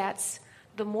worse it gets,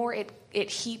 the more it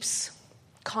heaps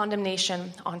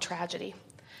condemnation on tragedy.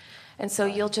 And so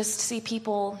you'll just see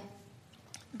people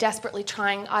desperately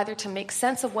trying either to make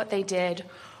sense of what they did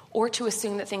or to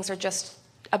assume that things are just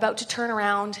about to turn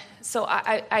around. So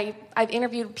I've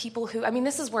interviewed people who,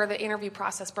 this is where the interview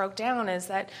process broke down, is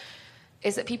that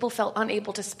people felt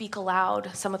unable to speak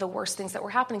aloud some of the worst things that were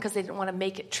happening because they didn't want to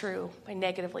make it true by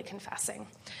negatively confessing.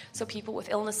 So people with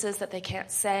illnesses that they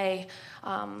can't say,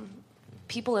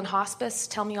 people in hospice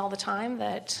tell me all the time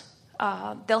that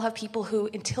they'll have people who,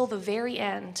 until the very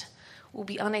end, will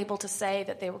be unable to say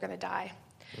that they were going to die.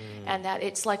 And that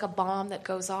it's like a bomb that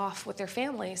goes off with their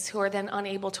families, who are then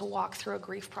unable to walk through a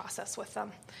grief process with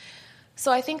them.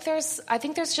 So I think there's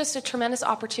just a tremendous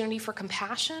opportunity for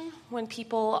compassion when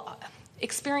people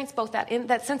experience both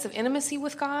that sense of intimacy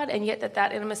with God, and yet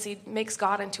that intimacy makes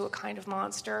God into a kind of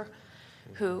monster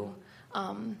who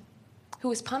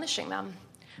is punishing them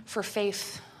for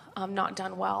faith not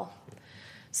done well.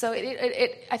 So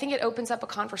I think it opens up a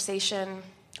conversation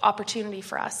opportunity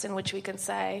for us in which we can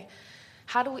say,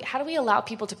 how do we allow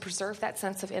people to preserve that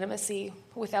sense of intimacy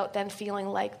without then feeling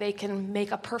like they can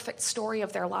make a perfect story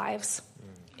of their lives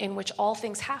in which all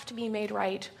things have to be made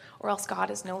right, or else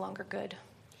God is no longer good?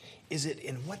 Is it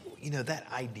in what, that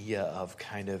idea of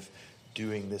kind of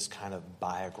doing this kind of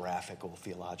biographical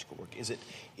theological work? Is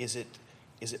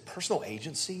it personal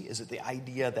agency? Is it the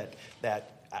idea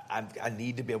that I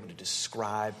need to be able to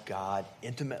describe God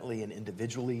intimately and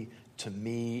individually to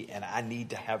me, and I need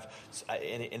to have,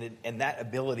 and that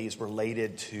ability is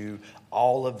related to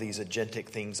all of these agentic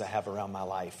things I have around my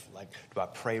life. Like, do I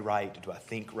pray right? Do I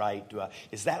think right?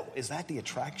 Is that the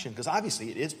attraction? Because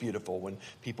obviously it is beautiful when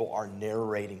people are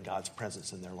narrating God's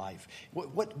presence in their life.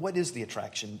 What is the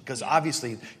attraction? Because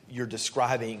obviously you're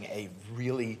describing a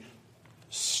really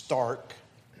stark,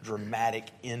 dramatic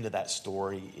end of that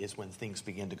story is when things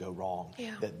begin to go wrong.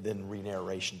 Yeah. That then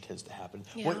re-narration tends to happen.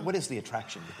 Yeah. What is the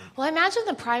attraction, you think? Well, I imagine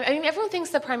everyone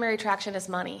thinks the primary attraction is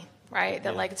money, right?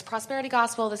 That it's prosperity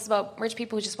gospel. This is about rich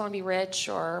people who just want to be rich,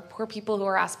 or poor people who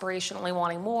are aspirationally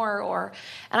wanting more.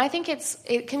 And I think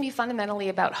it can be fundamentally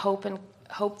about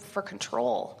hope for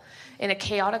control in a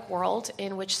chaotic world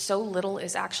in which so little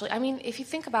is actually. If you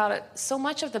think about it, so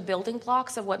much of the building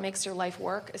blocks of what makes your life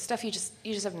work is stuff you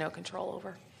just have no control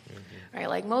over. Mm-hmm. Right?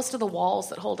 Like most of the walls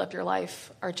that hold up your life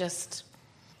are just,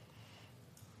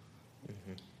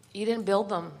 you didn't build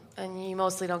them, and you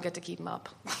mostly don't get to keep them up.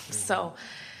 Mm-hmm. So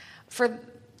for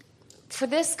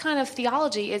this kind of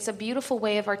theology, it's a beautiful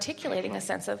way of articulating a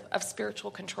sense of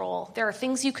spiritual control. There are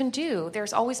things you can do.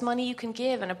 There's always money you can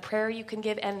give and a prayer you can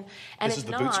give. And this is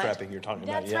the bootstrapping you're talking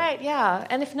about. That's right, yeah.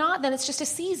 And if not, then it's just a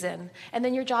season. And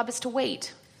then your job is to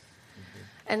wait.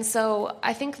 And so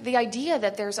I think the idea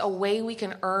that there's a way we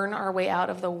can earn our way out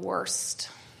of the worst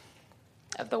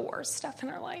stuff in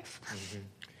our life. Mm-hmm.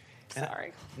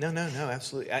 Sorry. No,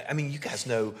 absolutely. You guys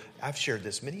know, I've shared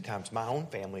this many times. My own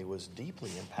family was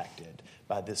deeply impacted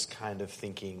by this kind of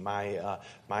thinking. My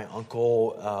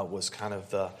uncle was kind of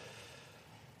the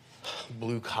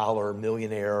blue-collar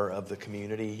millionaire of the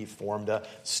community. He formed a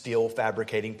steel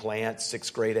fabricating plant,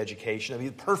 6th grade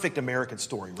education. Perfect American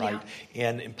story, right? Yeah.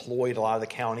 And employed a lot of the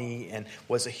county and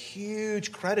was a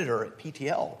huge creditor at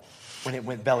PTL when it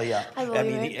went belly up.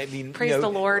 Praise the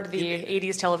Lord, the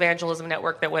 80s televangelism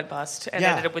network that went bust and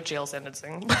ended up with jail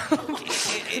sentencing.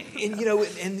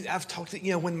 and I've talked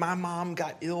to, when my mom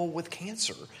got ill with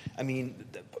cancer,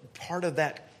 part of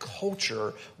that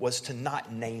culture was to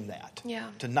not name that,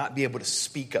 to not be able to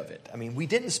speak of it. We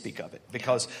didn't speak of it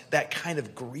because that kind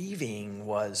of grieving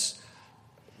was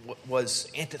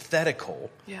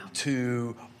antithetical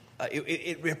to.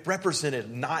 It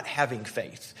represented not having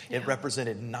faith. It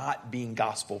represented not being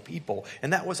gospel people.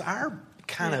 And that was our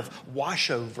kind of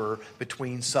washover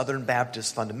between Southern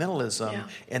Baptist fundamentalism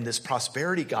and this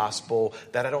prosperity gospel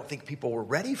that I don't think people were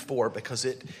ready for, because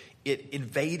it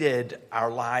invaded our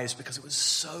lives because it was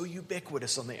so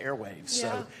ubiquitous on the airwaves.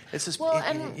 So it's just,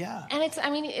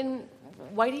 in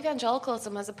white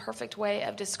evangelicalism has a perfect way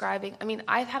of describing.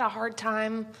 I've had a hard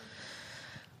time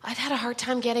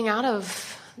getting out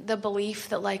of the belief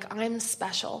that I'm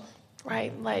special,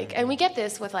 right? And we get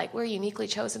this with we're uniquely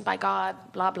chosen by God,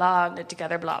 blah blah, knit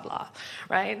together, blah blah,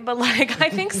 right? But I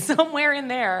think somewhere in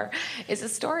there is a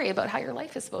story about how your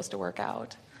life is supposed to work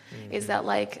out. Mm-hmm. Is that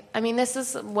this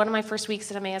is one of my first weeks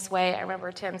at Emmaus Way. I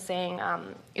remember Tim saying,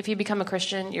 if you become a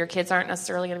Christian, your kids aren't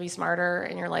necessarily going to be smarter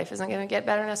and your life isn't going to get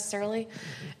better necessarily.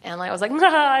 Mm-hmm. And I was like, nah,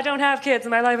 I don't have kids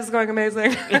and my life is going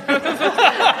amazing.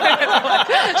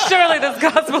 Surely this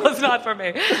gospel is not for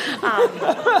me.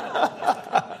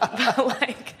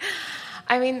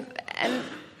 And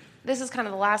this is kind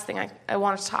of the last thing I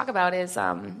wanted to talk about is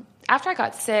after I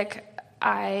got sick,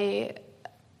 I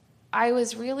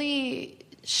was really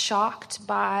shocked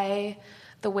by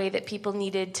the way that people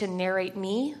needed to narrate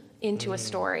me into a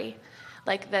story.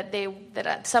 Like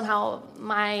that somehow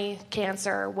my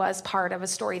cancer was part of a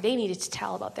story they needed to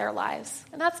tell about their lives.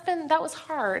 And that was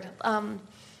hard.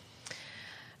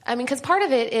 Because part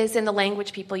of it is in the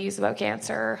language people use about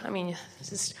cancer. It's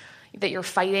just that you're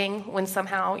fighting when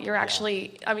somehow you're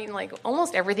actually,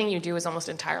 almost everything you do is almost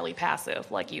entirely passive.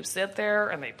 Like you sit there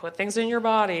and they put things in your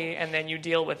body and then you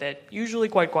deal with it, usually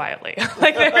quite quietly.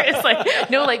 There is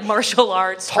no martial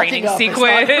arts training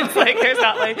sequence.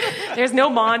 There's no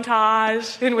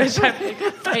montage in which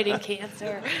I'm fighting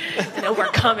cancer and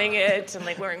overcoming it and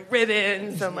wearing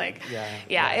ribbons and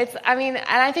it's, and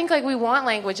I think we want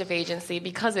language of agency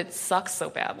because it sucks so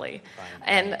badly.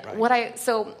 Right.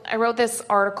 I wrote this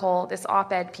article, this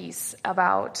op-ed piece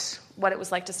about what it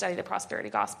was like to study the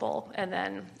prosperity gospel and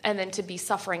then to be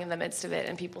suffering in the midst of it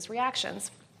and people's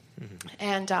reactions. Mm-hmm.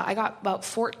 And I got about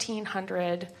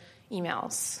 1,400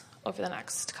 emails over the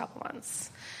next couple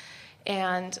months.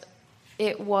 And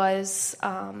it was,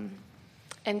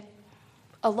 and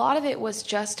a lot of it was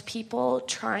just people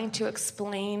trying to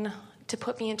explain, to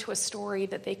put me into a story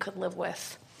that they could live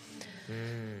with.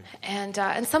 And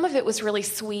some of it was really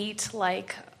sweet,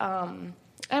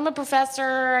 I'm a professor,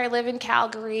 I live in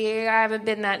Calgary, I haven't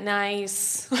been that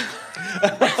nice. There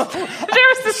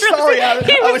was this Sorry,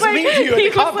 I was mean to you at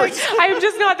the conference. I'm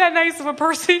just not that nice of a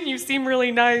person, you seem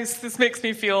really nice, this makes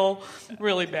me feel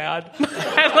really bad.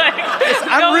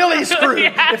 I'm really screwed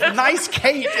if nice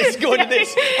Kate is going to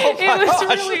this. Oh my It was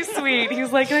gosh. really sweet.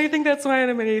 He's like, I think that's why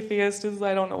I'm an atheist, is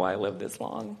I don't know why I lived this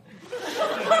long.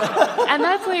 And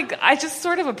that's I just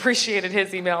sort of appreciated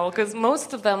his email because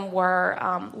most of them were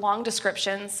long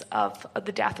descriptions of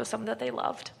the death of someone that they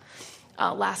loved,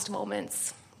 last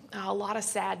moments, a lot of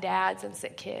sad dads and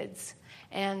sick kids,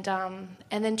 and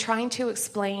then trying to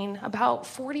explain. About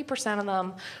 40% of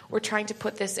them were trying to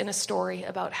put this in a story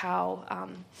about how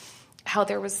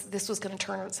this was going to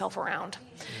turn itself around.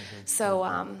 Mm-hmm. So,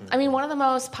 one of the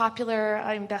most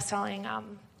popular, best-selling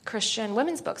Christian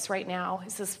women's books right now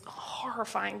is this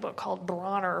horrifying book called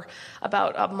Bronner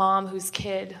about a mom whose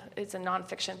kid, it's a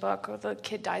nonfiction book, or the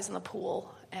kid dies in the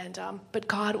pool, and but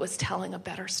God was telling a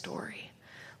better story.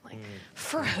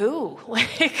 For who?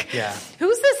 Who's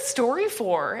this story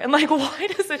for? And why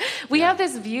does it? We have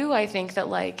this view, I think,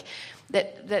 that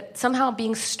that somehow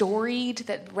being storied,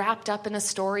 that wrapped up in a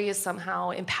story is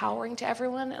somehow empowering to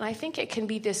everyone. And I think it can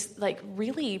be this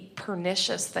really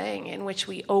pernicious thing in which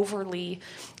we overly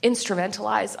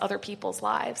instrumentalize other people's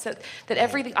lives. That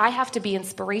everything, I have to be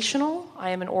inspirational. I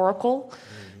am an oracle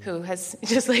who has,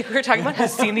 just like we were talking about,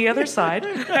 has seen the other side.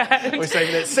 We're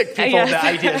saying that sick people, the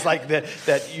idea is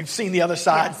that you've seen the other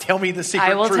side. Yes. Tell me the secret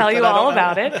truth. I will tell you all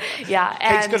about it. Yeah,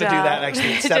 Kate's going to do that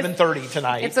actually at 7:30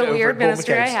 tonight. It's a weird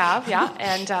ministry I have, yeah,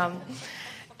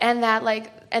 and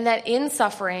that in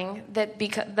suffering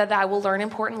that I will learn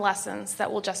important lessons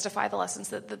that will justify the lessons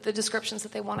that the descriptions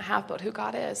that they want to have about who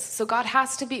God is. So God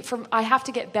has to be. I have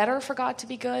to get better for God to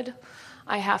be good.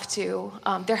 I have to,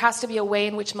 there has to be a way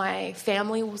in which my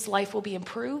family's life will be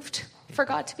improved for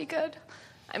God to be good.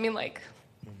 I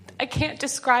can't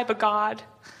describe a God.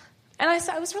 And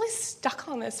I was really stuck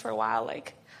on this for a while.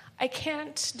 I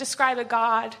can't describe a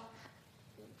God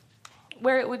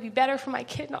where it would be better for my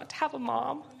kid not to have a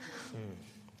mom.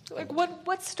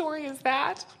 What story is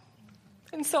that?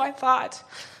 And so I thought,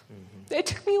 it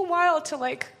took me a while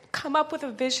to come up with a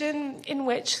vision in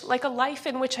which, a life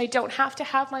in which I don't have to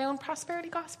have my own prosperity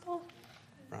gospel.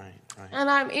 Right.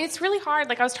 And it's really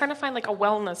hard. I was trying to find a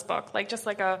wellness book, just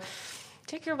a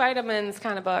take your vitamins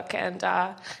kind of book, and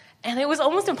it was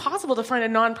almost impossible to find a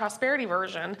non-prosperity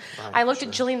version. Right, I looked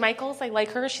at Jillian Michaels. I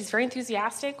like her. She's very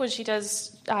enthusiastic when she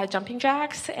does jumping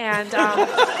jacks. And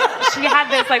she had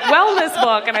this wellness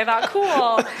book, and I thought,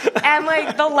 cool. And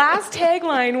the last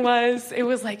tagline was,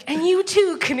 and you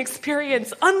too can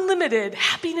experience unlimited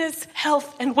happiness,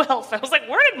 health, and wealth. I was like,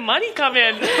 where did money come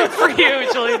in for you,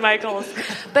 Jillian Michaels?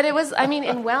 But it was,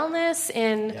 in wellness,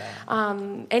 in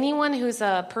anyone who's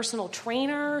a personal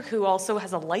trainer, who also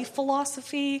has a life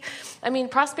philosophy.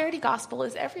 Prosperity gospel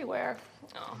is everywhere.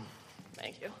 Oh,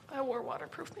 thank you. I wore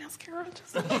waterproof mascara.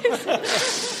 So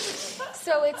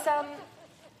it's,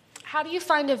 how do you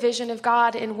find a vision of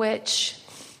God in which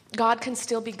God can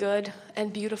still be good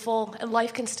and beautiful and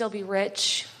life can still be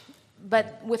rich,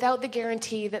 but without the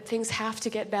guarantee that things have to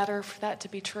get better for that to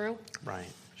be true? Right,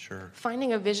 sure.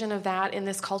 Finding a vision of that in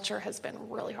this culture has been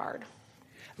really hard.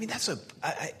 That's a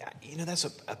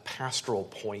pastoral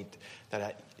point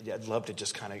that I'd love to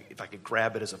just kind of, if I could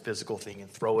grab it as a physical thing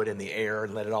and throw it in the air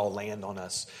and let it all land on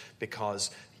us, because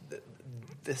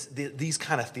these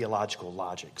kind of theological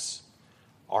logics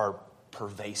are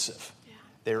pervasive.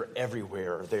 They're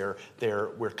everywhere.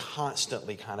 We're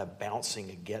constantly kind of bouncing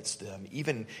against them,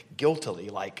 even guiltily,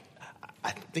 like,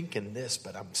 I'm thinking this,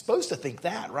 but I'm supposed to think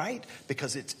that, right?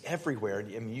 Because it's everywhere,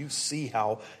 and you see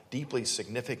how deeply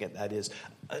significant that is.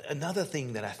 Another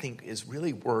thing that I think is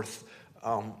really worth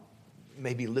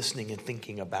maybe listening and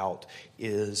thinking about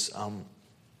is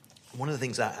one of the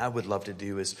things I would love to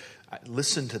do is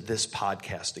listen to this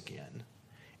podcast again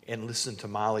and listen to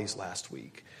Molly's last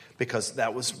week, because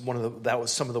that was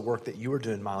some of the work that you were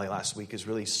doing, Molly, last week, is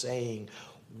really saying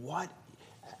what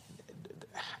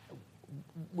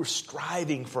we're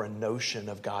striving for, a notion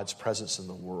of God's presence in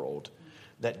the world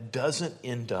that doesn't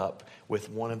end up with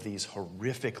one of these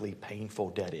horrifically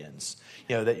painful dead ends.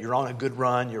 That you're on a good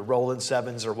run, you're rolling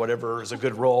sevens or whatever is a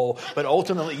good roll, but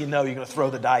ultimately you're going to throw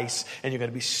the dice and you're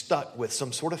going to be stuck with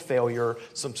some sort of failure,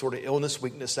 some sort of illness,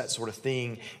 weakness, that sort of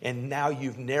thing. And now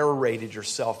you've narrated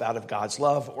yourself out of God's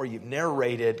love, or you've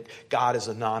narrated God as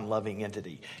a non-loving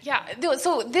entity. Yeah,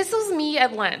 so this was me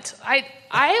at Lent. I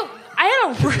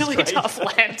had a really tough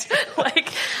Lent.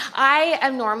 I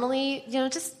am normally,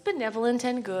 just benevolent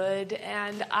and good,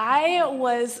 and I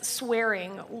was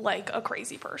swearing like a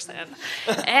crazy person.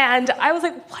 And I was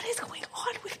like, what is going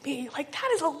on with me?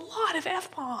 That is a lot of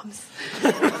F-bombs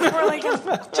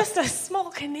for just a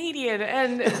small Canadian.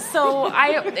 And so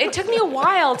it took me a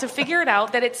while to figure it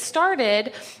out that it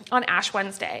started on Ash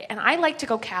Wednesday. And I like to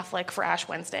go Catholic for Ash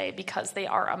Wednesday because they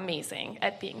are amazing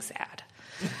at being sad.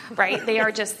 Right? They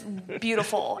are just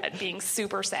beautiful at being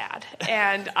super sad.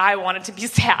 And I wanted to be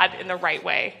sad in the right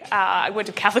way. I went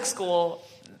to Catholic school.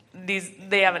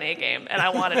 They have an A game, and I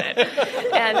wanted it.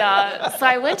 And so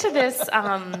I went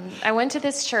to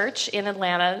this church in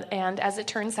Atlanta, and as it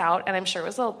turns out, and I'm sure it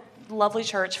was a lovely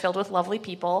church filled with lovely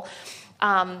people,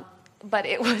 but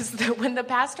it was when the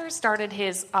pastor started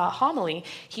his homily,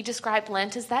 he described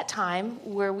Lent as that time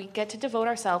where we get to devote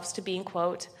ourselves to being,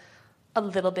 quote, a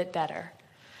little bit better.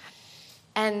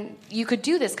 And you could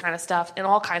do this kind of stuff in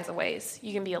all kinds of ways.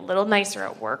 You can be a little nicer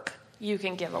at work. You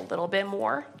can give a little bit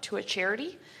more to a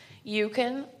charity. You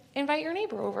can invite your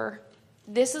neighbor over.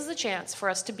 This is a chance for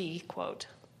us to be, quote,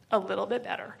 a little bit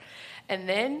better. And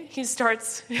then he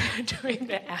starts doing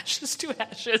the ashes to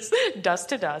ashes, dust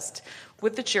to dust,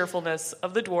 with the cheerfulness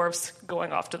of the dwarves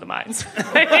going off to the mines.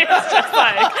 It's just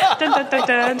like, dun, dun, dun,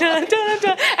 dun, dun, dun,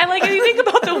 dun. And if you think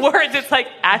about the words, it's like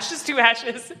ashes to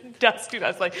ashes, dust to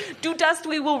dust. Do dust,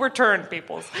 we will return,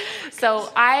 peoples. So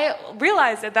I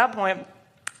realized at that point,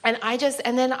 and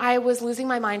then I was losing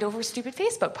my mind over stupid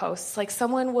Facebook posts.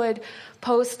 Someone would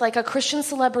post a Christian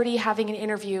celebrity having an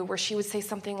interview where she would say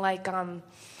something like,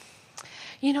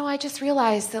 I just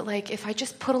realized that if I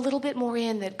just put a little bit more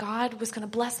in, that God was going to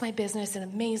bless my business in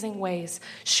amazing ways.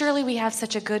 Surely we have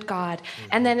such a good God. Mm-hmm.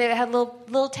 And then it had a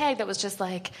little tag that was just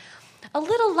a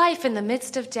little life in the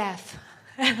midst of death.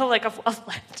 Of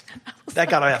Lent. That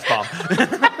got an F-bomb.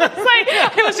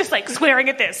 It was just swearing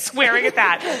at this, swearing at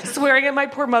that, swearing at my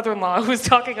poor mother-in-law who was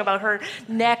talking about her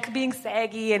neck being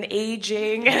saggy and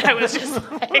aging. And I was just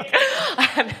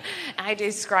I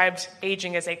described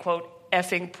aging as a, quote,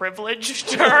 effing privilege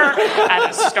to her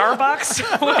at a Starbucks,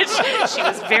 which she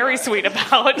was very sweet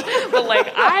about.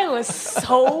 But I was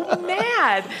so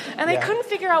mad. And I couldn't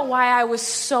figure out why I was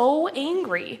so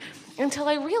angry until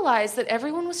I realized that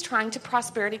everyone was trying to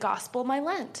prosperity gospel my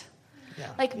Lent.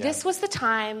 Yeah. This was the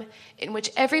time in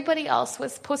which everybody else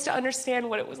was supposed to understand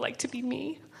what it was like to be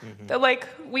me. Mm-hmm. That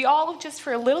we all just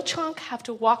for a little chunk have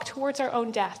to walk towards our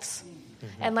own deaths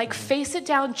and face it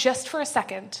down just for a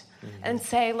second and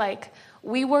say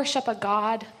we worship a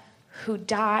God who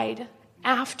died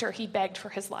after he begged for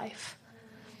his life.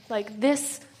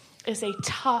 This is a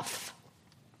tough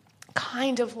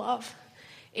kind of love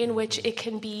in which it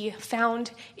can be found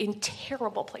in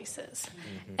terrible places.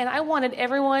 Mm-hmm. And I wanted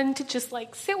everyone to just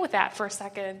sit with that for a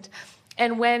second.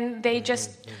 And when they just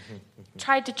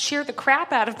tried to cheer the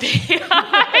crap out of me,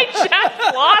 I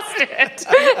just lost it.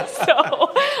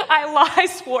 So I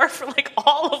swore for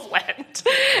all of Lent,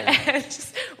 and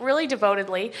just really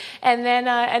devotedly. And then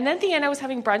at the end, I was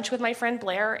having brunch with my friend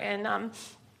Blair, and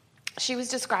she was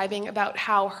describing about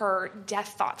how her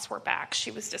death thoughts were back. She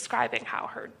was describing how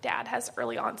her dad has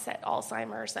early onset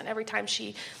Alzheimer's, and every time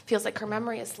she feels like her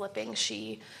memory is slipping,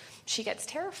 she gets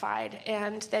terrified.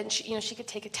 And then she could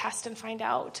take a test and find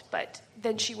out, but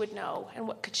then she would know, and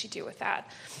what could she do with that?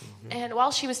 Mm-hmm. And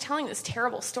while she was telling this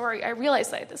terrible story, I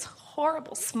realized I had this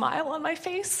horrible smile on my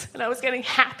face, and I was getting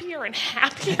happier and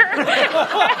happier. And then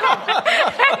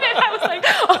I was like,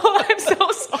 oh, I'm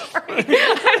so sorry.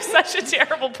 I'm such a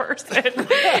terrible person.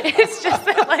 It's just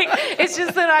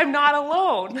that I'm not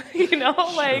alone,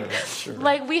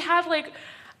 Sure. We have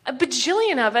a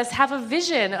bajillion of us have a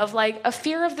vision of like a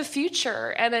fear of the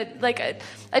future and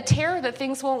a terror that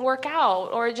things won't work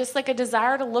out, or just like a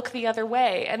desire to look the other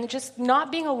way. And just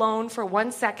not being alone for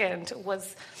 1 second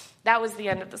was the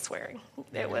end of the swearing.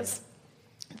 That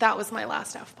was my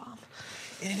last F-bomb.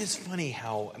 And it is funny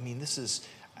how,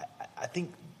 I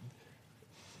think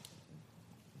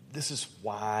this is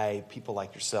why people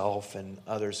like yourself and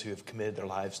others who have committed their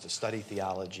lives to study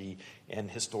theology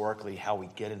and historically how we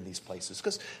get into these places.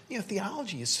 Because,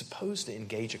 theology is supposed to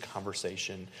engage a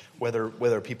conversation,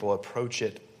 whether people approach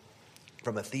it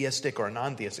from a theistic or a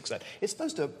non-theistic side. It's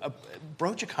supposed to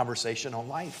broach a conversation on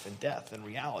life and death and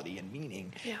reality and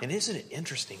meaning. Yeah. And isn't it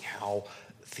interesting how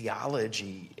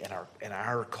theology in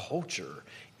our culture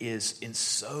is in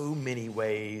so many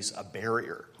ways a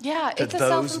barrier to it's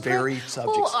those very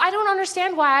subjects. Well, I don't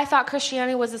understand why I thought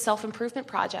Christianity was a self-improvement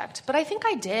project, but I think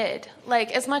I did.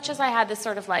 Like, as much as I had this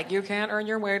sort of like, you can't earn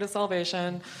your way to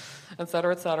salvation, et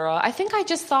cetera, et cetera, I think I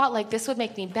just thought like this would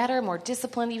make me better, more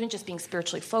disciplined, even just being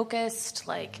spiritually focused,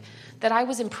 like that I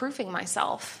was improving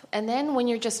myself. And then when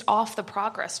you're just off the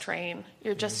progress train,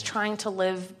 you're just trying to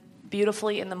live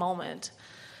beautifully in the moment,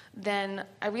 then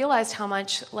I realized how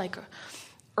much like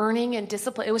earning and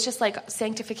discipline, it was just like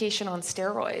sanctification on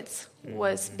steroids,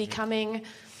 was becoming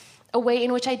a way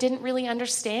in which I didn't really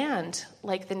understand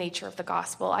like the nature of the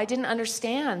gospel. I didn't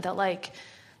understand that like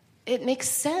it makes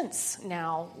sense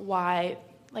now why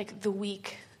like the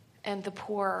weak and the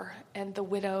poor and the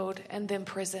widowed and the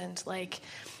imprisoned, like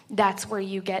that's where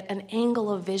you get an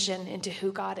angle of vision into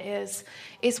who God is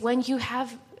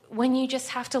when you just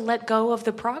have to let go of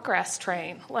the progress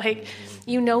train. Like,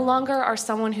 you no longer are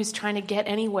someone who's trying to get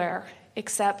anywhere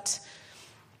except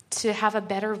to have a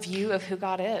better view of who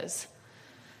God is.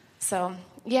 So,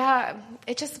 yeah,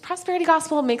 the prosperity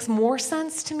gospel makes more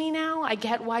sense to me now. I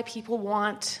get why people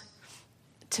want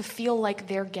to feel like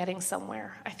they're getting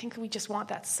somewhere. I think we just want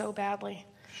that so badly.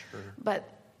 Sure. But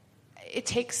it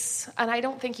takes, and I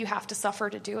don't think you have to suffer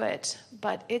to do it,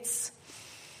 but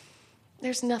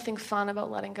there's nothing fun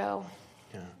about letting go.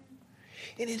 Yeah.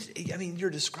 And you're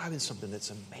describing something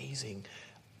that's amazing.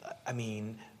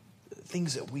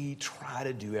 Things that we try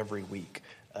to do every week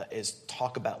is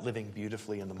talk about living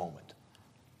beautifully in the moment.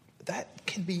 That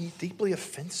can be deeply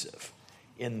offensive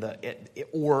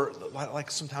or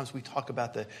like sometimes we talk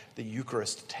about the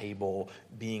Eucharist table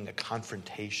being a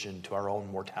confrontation to our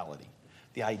own mortality.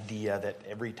 The idea that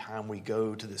every time we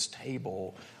go to this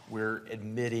table, we're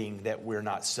admitting that we're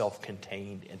not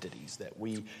self-contained entities, that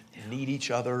we need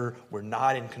each other, we're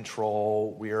not in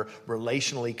control, we're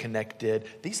relationally connected.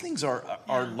 These things are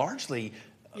largely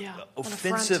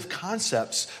offensive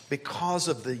concepts because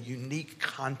of the unique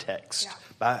context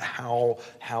about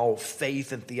how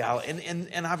faith and theology,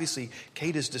 and obviously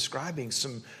Kate is describing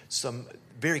some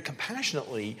very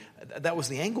compassionately, that was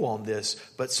the angle on this,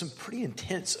 but some pretty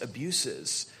intense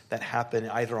abuses that happen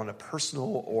either on a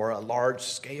personal or a large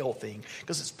scale thing,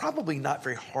 because it's probably not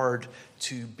very hard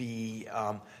to be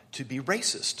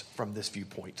racist from this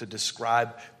viewpoint, to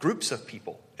describe groups of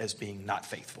people as being not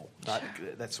faithful,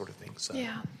 that sort of thing. So.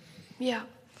 Yeah.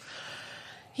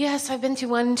 Yes, I've been to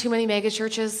one too many mega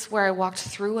churches where I walked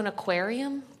through an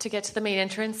aquarium to get to the main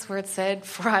entrance where it said,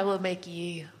 "For I will make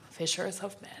ye fishers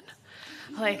of men."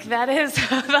 Like, that is,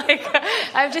 like,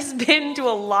 I've just been to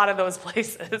a lot of those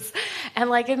places. And,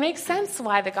 like, it makes sense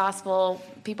why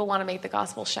people want to make the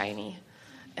gospel shiny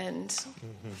and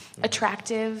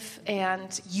attractive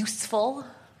and useful,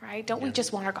 right? Don't we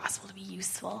just want our gospel to be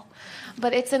useful?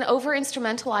 But it's an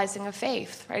over-instrumentalizing of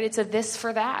faith, right? It's a this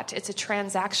for that. It's a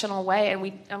transactional way. And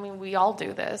we all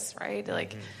do this, right?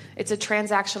 Like, it's a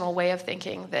transactional way of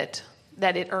thinking that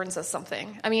it earns us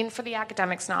something. I mean, for the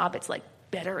academic snob, it's like,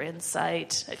 better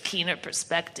insight, a keener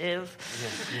perspective.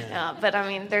 But I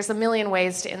mean, there's a million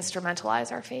ways to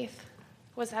instrumentalize our faith.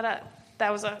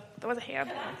 That was a hand?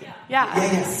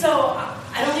 Yeah. So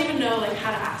I don't even know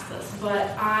how to ask this, but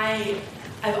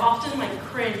I've often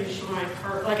cringed when I've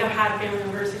heard, I've had family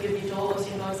members that give me Joel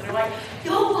Osteen books and are like,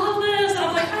 "You'll love this," and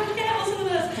I'm like, "I can't listen to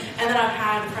this." And then I've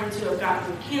had friends who have gotten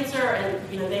through cancer, and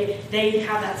they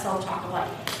have that self-talk of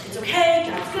it's okay,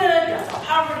 God's good, God's all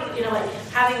powerful,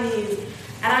 having these.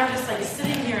 And I'm just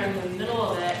sitting here in the middle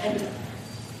of it, and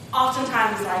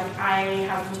oftentimes I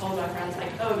have been told by friends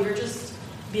 "Oh, you're just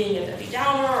being a Debbie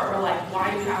Downer," or "Why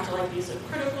do you have to be so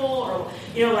critical?" Or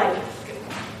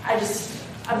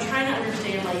I'm trying to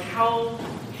understand how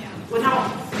without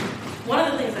one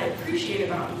of the things I appreciate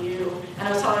about you, and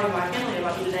I was telling my family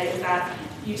about you today, is that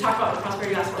you talk about the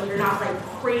prosperity gospel and you're not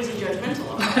crazy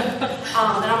judgmental about it.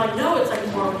 And I'm no, it's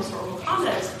more of a historical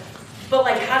context. But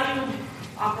how do you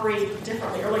operate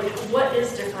differently, or like what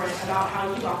is different about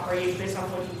how you operate based on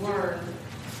what you learned,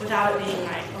 without it being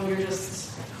like, oh, you're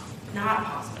just not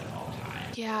positive all the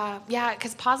time. Yeah,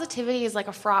 because positivity is like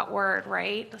a fraught word,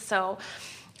 right? So,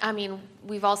 I mean,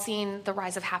 we've all seen the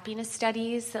rise of happiness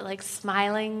studies that like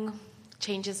smiling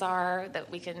changes that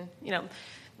we can,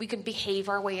 we can behave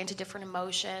our way into different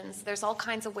emotions. There's all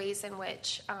kinds of ways in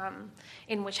which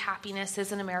happiness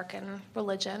is an American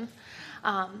religion.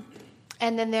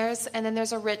 And then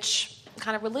there's a rich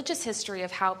kind of religious history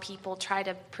of how people try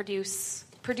to produce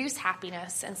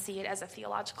happiness and see it as a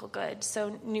theological good.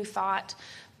 So New Thought,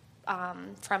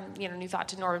 from New Thought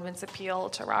to Norman Vincent Peale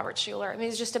to Robert Schuller. I mean,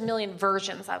 there's just a million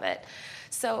versions of it.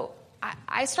 So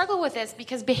I struggle with this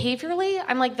because behaviorally,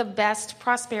 I'm like the best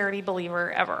prosperity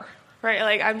believer ever. Right,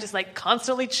 like I'm just like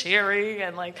constantly cheering,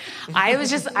 and like I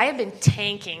have been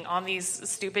tanking on these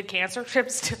stupid cancer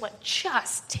trips to like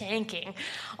just tanking,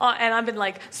 and I've been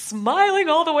like smiling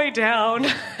all the way down.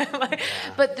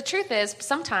 But the truth is,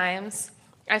 sometimes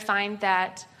I find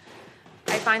that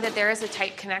there is a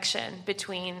tight connection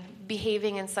between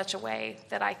behaving in such a way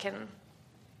that I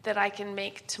can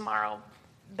make tomorrow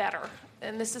better,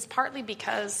 and this is partly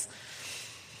because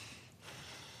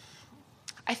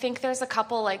I think there's a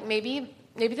couple, like maybe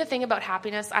the thing about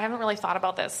happiness, I haven't really thought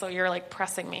about this, so you're like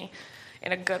pressing me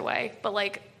in a good way, but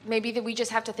like maybe that we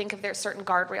just have to think of there's certain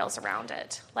guardrails around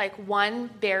it. Like one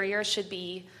barrier should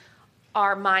be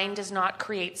our mind does not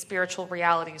create spiritual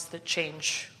realities that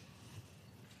change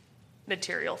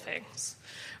material things,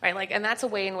 right? Like, and that's a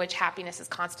way in which happiness is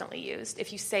constantly used.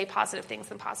 If you say positive things,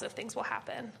 then positive things will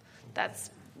happen. That's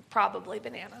probably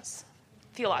bananas,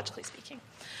 theologically speaking.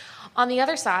 On the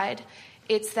other side,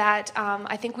 it's that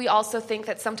I think we also think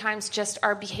that sometimes just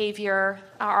our behavior,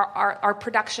 our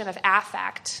production of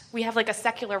affect, we have like a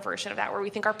secular version of that where we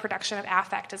think our production of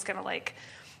affect is going to like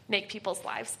make people's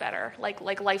lives better, like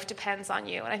life depends on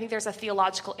you. And I think there's a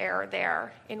theological error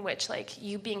there in which like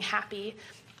you being happy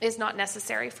is not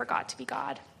necessary for God to be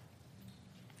God.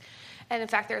 And in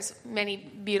fact, there's many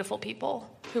beautiful people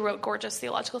who wrote gorgeous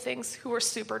theological things who were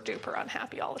super duper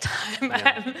unhappy all the time.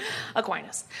 Yeah.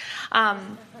 Aquinas.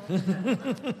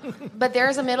 But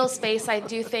there's a middle space, I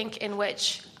do think, in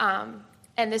which, and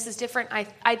this is different,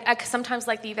 I sometimes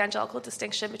like the evangelical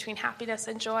distinction between happiness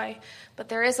and joy, but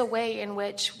there is a way in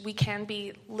which we can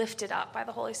be lifted up by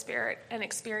the Holy Spirit and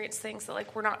experience things that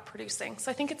like we're not producing. So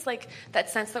I think it's like that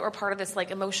sense that we're part of this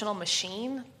like emotional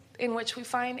machine in which we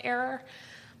find error.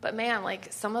 But man,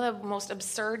 like some of the most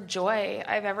absurd joy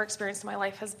I've ever experienced in my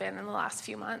life has been in the last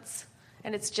few months.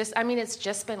 And it's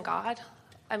just been God.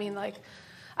 I mean, like,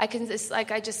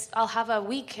 I'll have a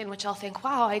week in which I'll think,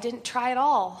 wow, I didn't try at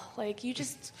all. Like, you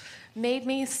just made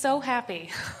me so happy.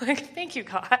 Like, thank you,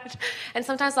 God. And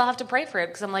sometimes I'll have to pray for it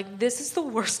because I'm like, this is the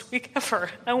worst week ever.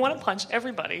 I want to punch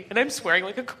everybody. And I'm swearing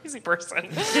like a crazy person.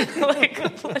 Like,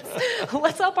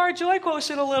 let's up our joy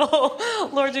quotient a little,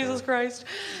 Lord Jesus Christ.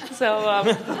 So,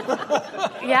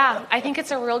 yeah, I think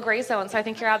it's a real gray zone. So I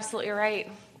think you're absolutely right.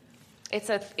 It's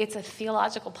a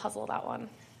theological puzzle, that one.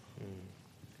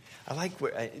 I like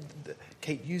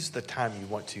Kate, use the time you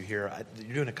want to here.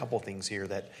 You're doing a couple of things here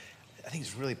that I think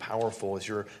is really powerful as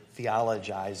you're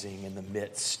theologizing in the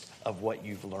midst of what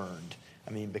you've learned.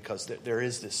 I mean, because there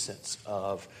is this sense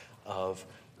of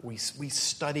we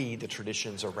study the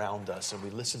traditions around us and we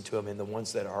listen to them and the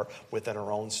ones that are within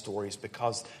our own stories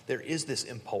because there is this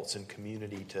impulse in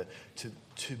community to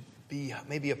be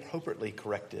maybe appropriately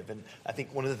corrective. And I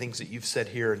think one of the things that you've said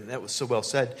here, and that was so well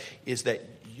said, is that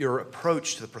your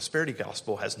approach to the prosperity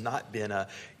gospel has not been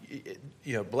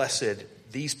blessed,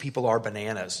 these people are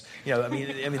bananas. I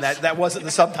mean that wasn't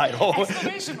the subtitle.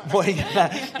 Boy,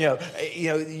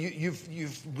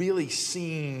 you've really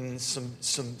seen some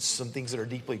things that are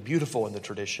deeply beautiful in the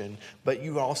tradition, but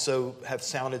you also have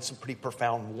sounded some pretty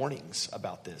profound warnings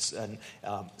about this. And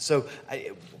so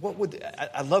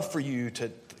I'd love for you to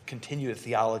continue to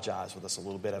theologize with us a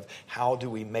little bit of how do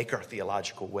we make our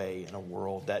theological way in a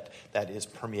world that is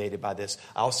permeated by this.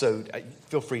 Also,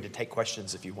 feel free to take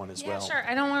questions if you want as well. Yeah, sure.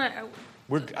 I don't want to.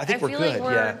 I think we're good.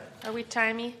 Yeah. Are we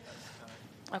timey?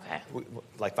 Okay.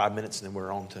 Like 5 minutes, and then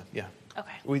we're on to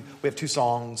Okay. We have 2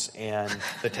 songs and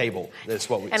the table. That's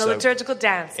what we and a liturgical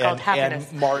dance called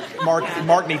Happiness. And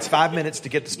Mark needs 5 minutes to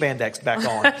get the spandex back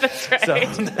on. That's right. So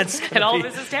and all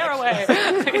this is tearaway.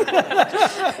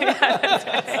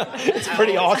 It's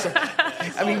pretty awesome.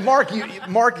 I mean,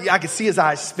 Mark, I could see his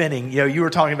eyes spinning. You were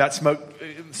talking about smoke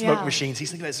Yeah. machines.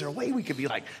 He's thinking, is there a way we could be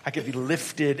like, I could be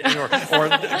lifted or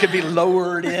it could be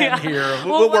lowered in here?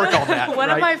 We'll work on that. One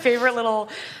right? of my favorite little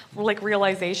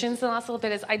realizations in the last little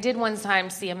bit is I did one time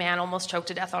see a man almost choke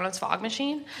to death on his fog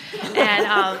machine,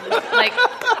 and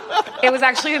it was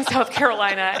actually in South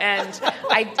Carolina, and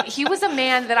he was a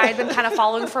man that I had been kind of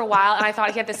following for a while, and I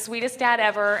thought he had the sweetest dad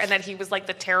ever, and that he was like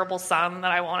the terrible son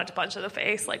that I wanted to punch in the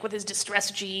face, like with his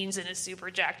distressed jeans and his super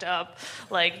jacked up,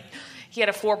 like he had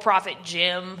a for-profit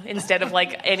gym instead of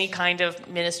like any kind of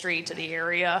ministry to the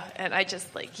area, and I just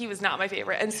he was not my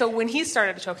favorite. And so when he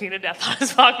started choking to death on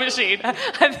his fog machine, I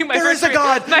think my first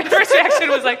reaction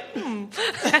was like,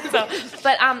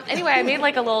 Anyway, I made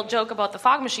like a little joke about the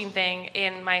fog machine thing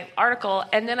in my article,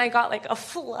 and then I got like a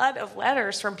flood of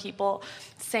letters from people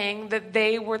saying that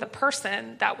they were the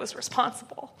person that was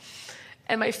responsible.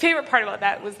 And my favorite part about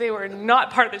that was they were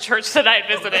not part of the church that I had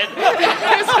visited.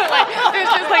 There's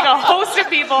just like a host of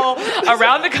people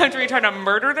around the country trying to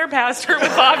murder their pastor with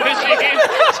fog machines.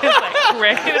 Just like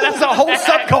cranking it up. It's a whole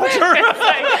subculture. It's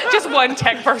like just one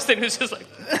tech person who's just like.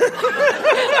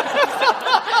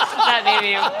 That made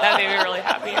me really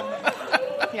happy.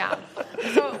 Yeah.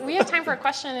 So we have time for a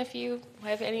question if you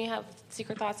have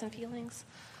secret thoughts and feelings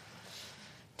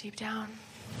deep down.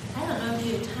 I don't know if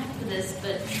you have time for this,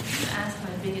 but you asked my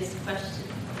biggest question,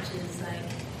 which is like,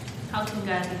 how can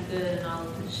God be good and all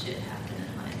of this shit happen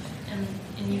in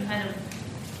life? And you kind of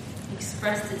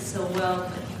expressed it so well,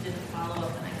 but you didn't follow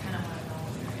up, and I kind of want to know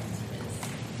what your answer is.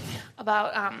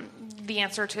 About the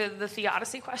answer to the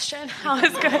theodicy question, how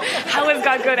is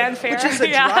God good and fair? Which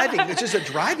is a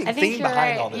driving theme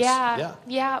behind all this. Yeah.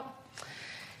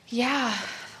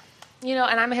 You know,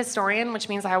 and I'm a historian, which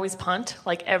means I always punt,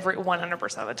 like every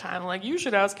 100% of the time. Like, you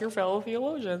should ask your fellow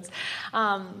theologians.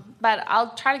 But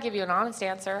I'll try to give you an honest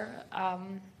answer.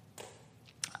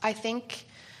 I think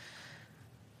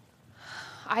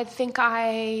I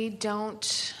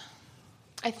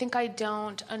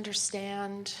don't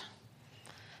understand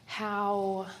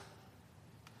how.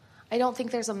 I don't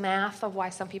think there's a math of why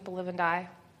some people live and die.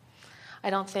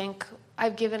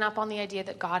 I've given up on the idea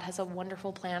that God has a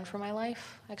wonderful plan for my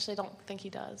life. I actually don't think he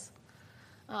does.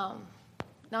 Not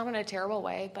in a terrible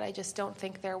way, but I just don't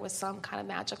think there was some kind of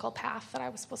magical path that I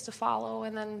was supposed to follow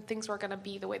and then things were going to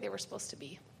be the way they were supposed to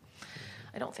be.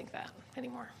 I don't think that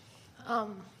anymore.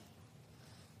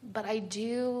 But I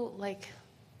do,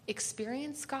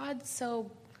 experience God so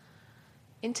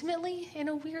intimately in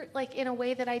a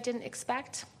way that I didn't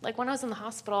expect. Like, when I was in the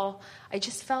hospital, I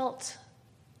just felt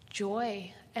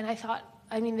joy, and they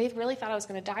really thought I was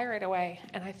going to die right away,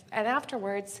 and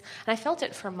afterwards, and I felt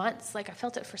it for months, I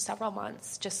felt it for several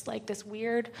months, just like this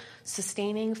weird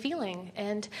sustaining feeling,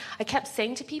 and I kept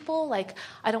saying to people,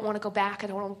 I don't want to go back to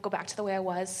the way I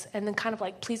was, and then kind of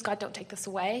please God, don't take this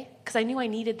away, because I knew I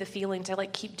needed the feeling to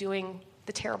keep doing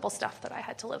the terrible stuff that I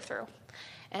had to live through,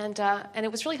 and it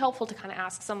was really helpful to kind of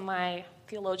ask some of my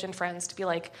theologian friends to be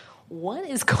like, what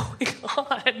is going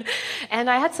on? And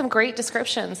I had some great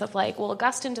descriptions of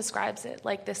Augustine describes it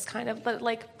like this kind of, but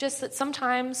just that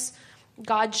sometimes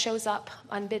God shows up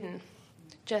unbidden,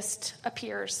 just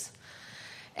appears.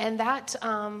 And that,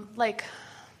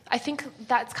 I think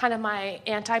that's kind of my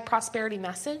anti-prosperity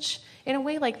message. In a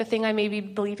way, the thing I maybe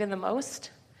believe in the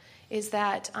most is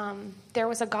that there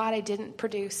was a God I didn't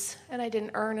produce and I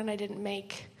didn't earn and I didn't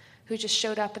make, who just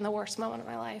showed up in the worst moment of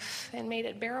my life and made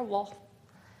it bearable.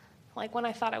 When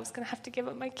I thought I was going to have to give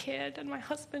up my kid and my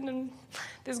husband and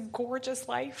this gorgeous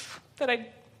life that I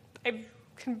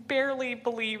can barely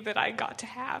believe that I got to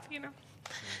have,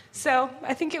 So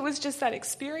I think it was just that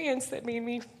experience that made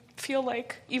me feel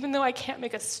even though I can't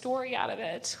make a story out of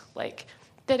it,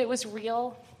 that it was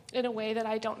real in a way that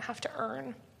I don't have to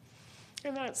earn.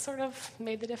 And that sort of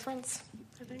made the difference,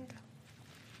 I think.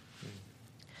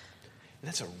 And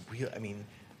that's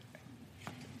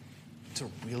it's a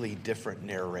really different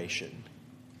narration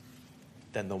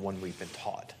than the one we've been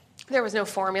taught. There was no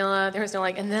formula. There was no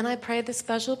and then I prayed this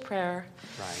special prayer.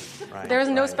 Right. There was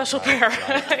no special prayer.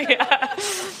 Right.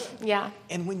 Yeah.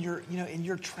 And when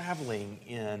you're traveling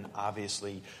in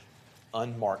obviously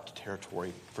unmarked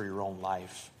territory for your own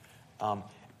life,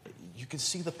 you can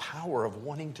see the power of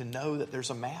wanting to know that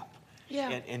there's a map. Yeah.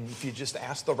 And if you just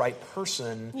ask the right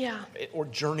person or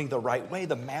journey the right way,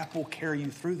 the map will carry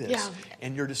you through this. Yeah.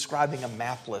 And you're describing a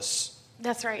mapless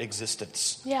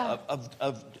existence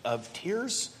of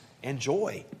tears and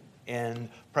joy and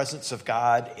presence of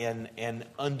God and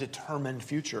undetermined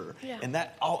future. Yeah. And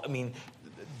that,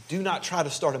 do not try to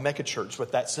start a mega church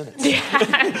with that sentence. Yeah.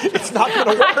 It's not going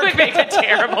to work. I would make a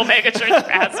terrible megachurch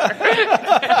pastor.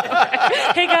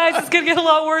 Hey guys, it's going to get a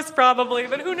lot worse probably,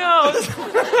 but who knows? Stick with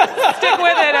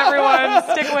it, everyone.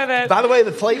 Stick with it. By the way,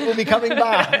 the plate will be coming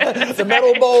by. The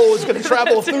metal bowl is going to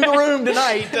travel through the room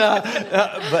tonight.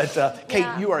 But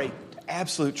Kate, you are a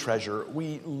absolute treasure.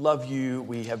 We love you.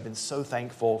 We have been so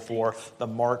thankful for the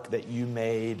mark that you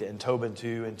made, and Tobin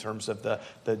too, in terms of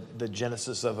the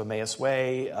genesis of Emmaus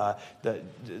Way,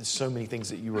 so many things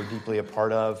that you were deeply a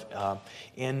part of.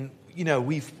 And you know,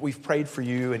 we've prayed for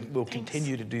you, and we'll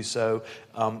continue to do so.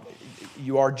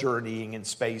 You are journeying in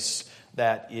space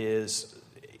that is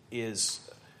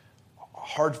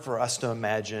hard for us to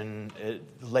imagine,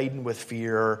 laden with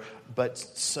fear, but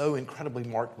so incredibly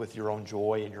marked with your own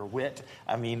joy and your wit.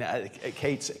 I mean,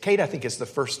 Kate, I think, is the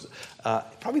first,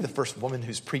 probably the first woman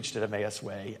who's preached at Emmaus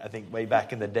Way, I think, way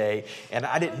back in the day. And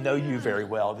I didn't know you very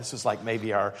well. This was like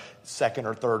maybe our second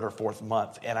or third or fourth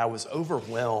month. And I was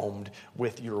overwhelmed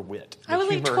with your wit. I was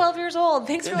like 12 years old.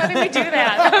 Thanks for letting me do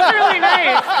that. That was really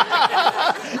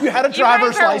nice. You had a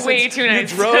driver's license. Way too nice.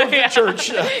 You drove to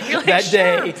church like, that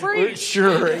day. Preach.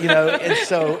 Sure, you know. And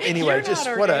so anyway, just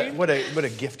what right. a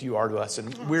gift you are to us,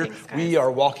 and we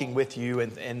are walking with you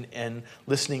and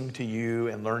listening to you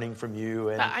and learning from you.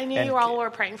 And I knew you all were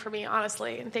praying for me,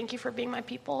 honestly, and thank you for being my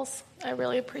peoples. I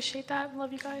really appreciate that.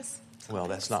 Love you guys. Well,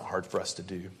 that's not hard for us to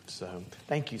do. So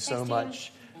thank you so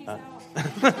much.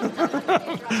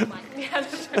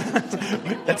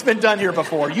 That's been done here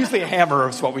before. Usually a hammer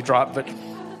is what we drop, but.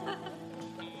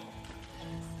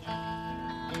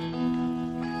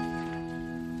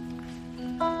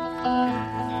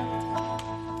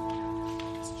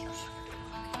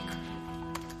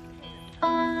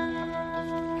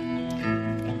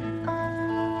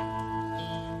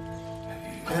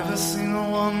 Ever seen a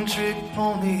one-trick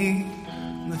pony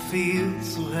in the field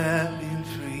so happy and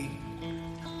free?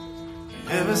 You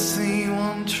ever seen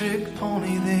one-trick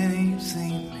pony, then you've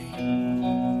seen me.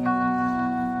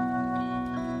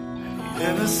 Have you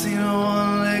ever seen a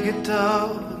one-legged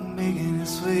dog making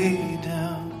its way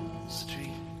down the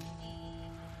street?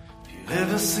 If you've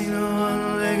ever seen a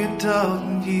one-legged dog,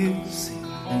 then you've seen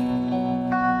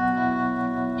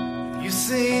me. You've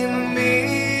seen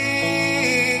me.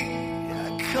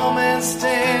 Come and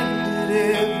stand at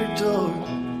every door.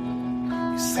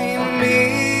 You see me,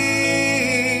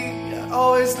 I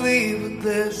always leave with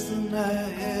less than I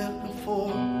had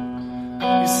before.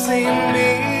 You see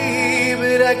me,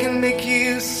 but I can make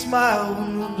you smile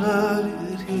when the blood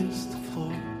it hits the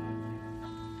floor.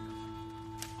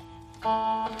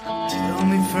 Tell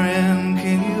me, friend,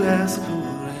 can you ask for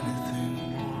anything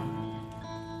more?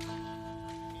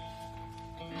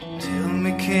 Tell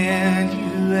me, can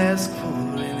you ask for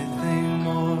anything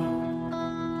more?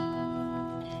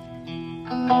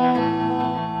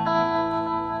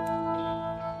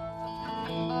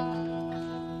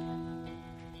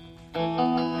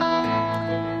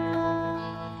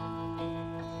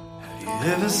 Have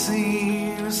you ever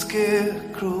seen a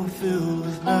scarecrow filled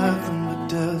with nothing but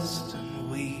dust and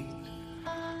weed?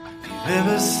 If you've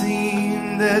ever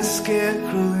seen that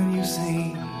scarecrow, then you've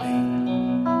seen me.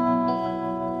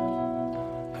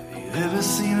 Ever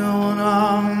seen a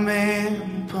one-armed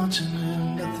man punching with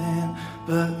nothing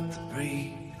but the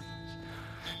breeze?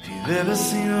 If you've ever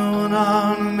seen a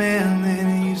one-armed man,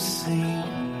 then you've seen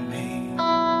me.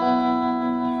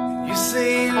 You've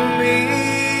seen me.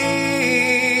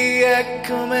 I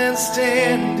come and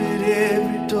stand at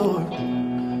every door.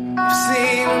 You've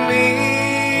seen me.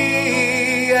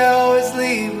 I always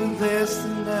leave with less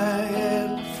than I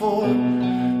had before.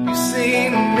 You've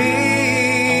seen me.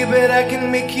 But I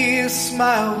can make you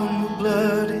smile when the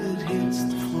blood it hits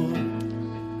the floor.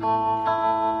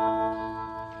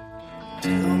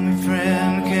 Tell me,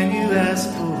 friend, can you ask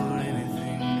for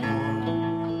anything more?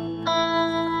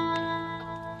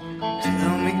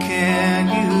 Tell me, can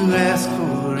you ask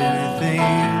for anything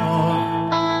more?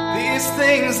 These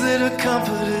things that have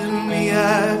comforted me,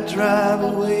 I drive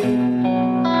away.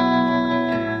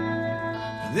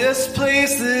 This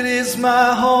place that is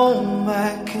my home,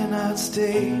 I cannot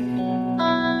stay.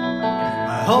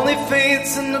 My only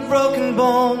faith's in the broken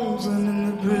bones and in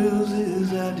the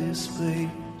bruises I display.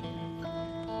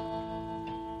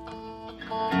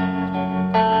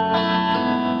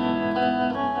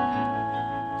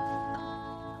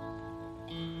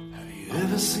 Have you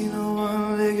ever seen a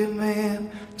one-legged man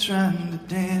trying to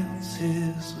dance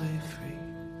his way free?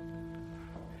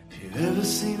 If you've ever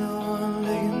seen a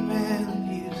one-legged man, then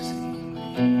you've seen me.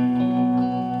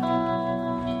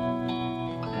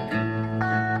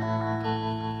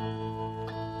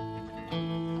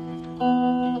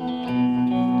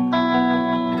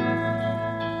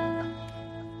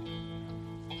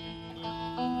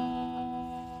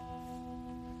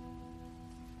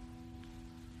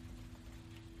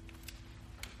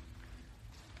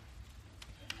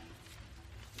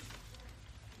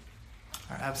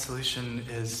 Absolution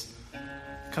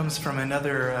comes from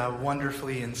another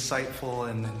wonderfully insightful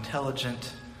and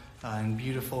intelligent and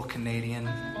beautiful Canadian,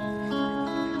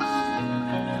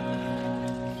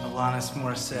 Alanis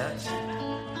Morissette.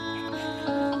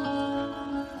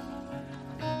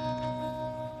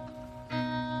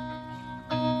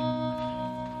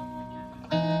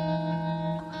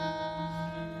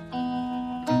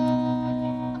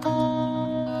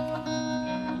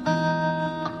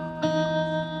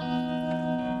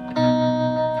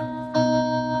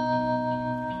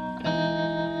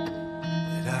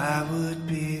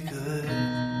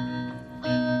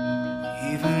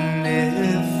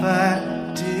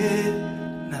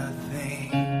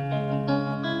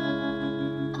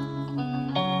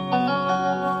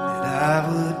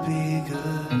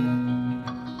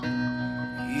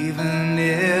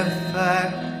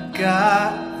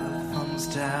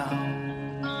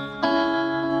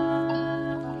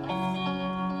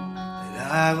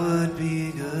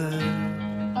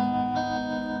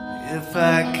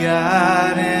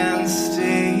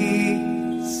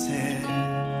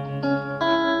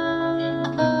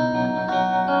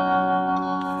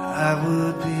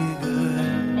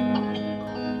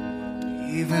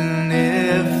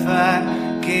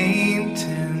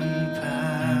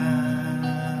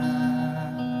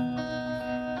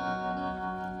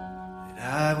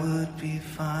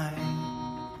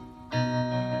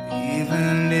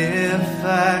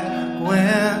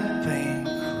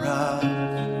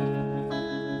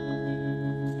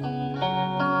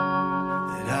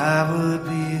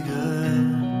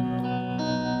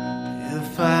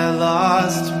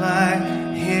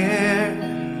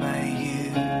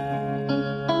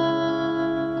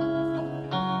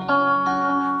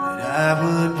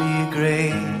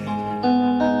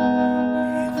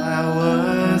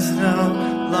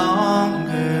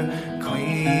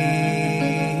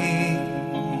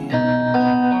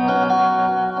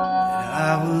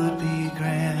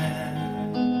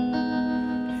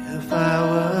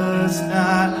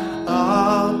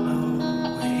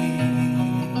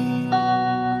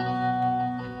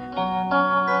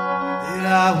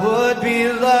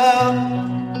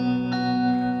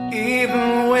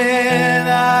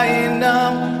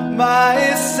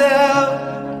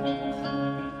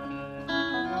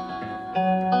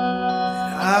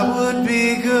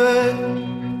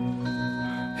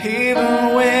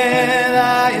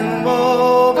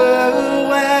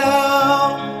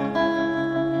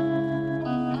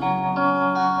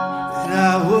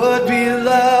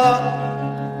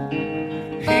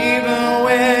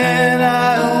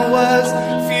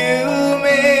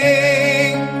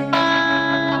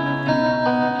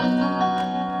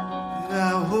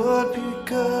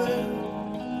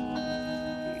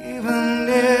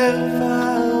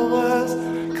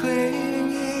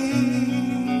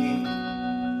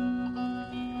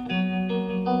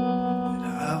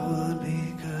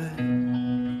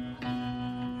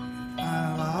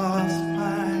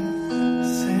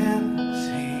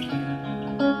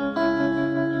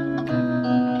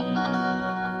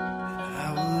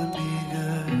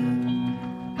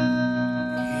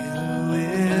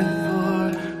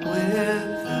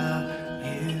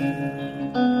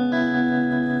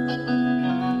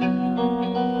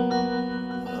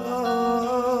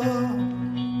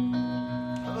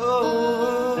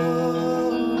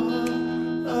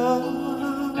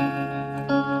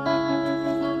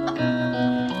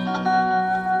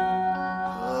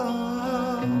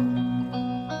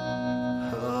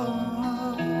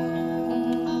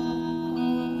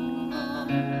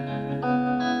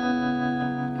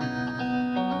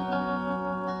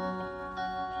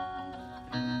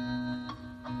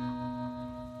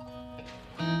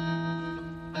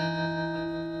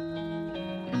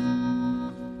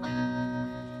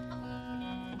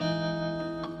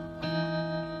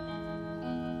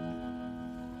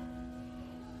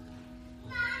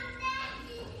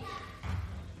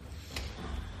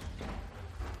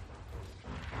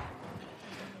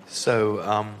 So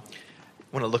I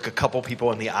want to look a couple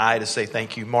people in the eye to say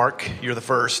thank you. Mark, you're the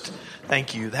first.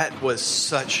 Thank you. That was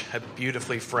such a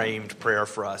beautifully framed prayer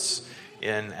for us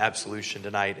in absolution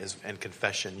tonight and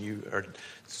confession.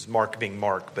 This is Mark being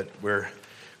Mark, but we're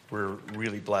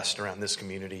really blessed around this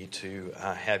community to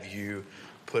have you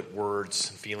put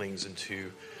words and feelings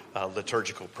into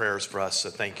liturgical prayers for us. So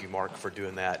thank you, Mark, for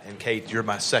doing that. And Kate, you're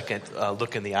my second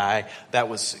look in the eye. That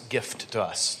was a gift to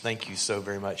us. Thank you so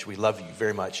very much. We love you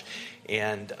very much.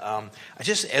 And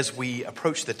as we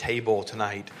approach the table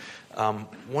tonight,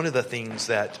 one of the things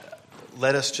that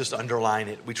let us just underline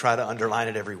it, we try to underline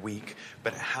it every week,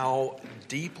 but how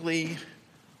deeply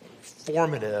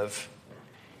formative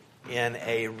in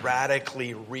a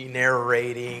radically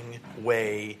re-narrating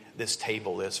way this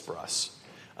table is for us.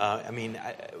 I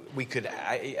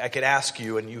could ask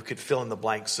you, and you could fill in the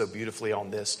blanks so beautifully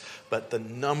on this, but the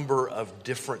number of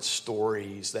different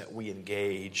stories that we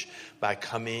engage by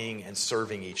coming and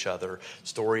serving each other,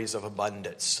 stories of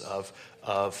abundance, of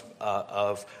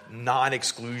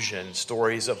non-exclusion,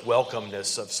 stories of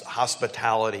welcomeness, of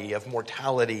hospitality, of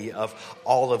mortality, of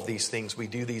all of these things. We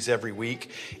do these every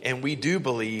week, and we do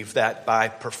believe that by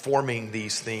performing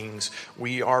these things,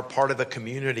 we are part of a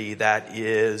community that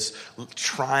is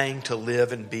trying to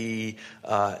live and be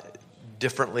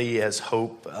differently as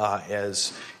hope,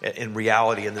 as in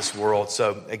reality in this world.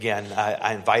 So again,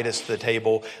 I invite us to the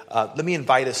table. Let me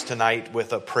invite us tonight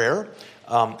with a prayer,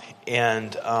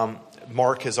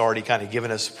 Mark has already kind of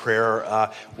given us a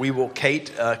prayer. We will,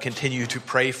 Kate, continue to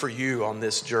pray for you on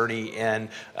this journey and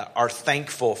are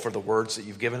thankful for the words that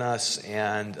you've given us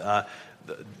and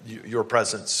your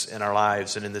presence in our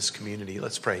lives and in this community.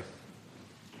 Let's pray.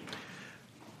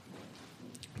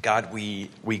 God, we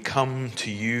come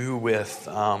to you with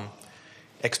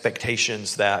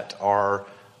expectations that are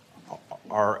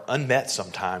unmet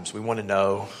sometimes. We want to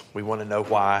know. We want to know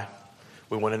why.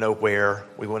 We want to know where.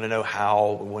 We want to know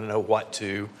how. We want to know what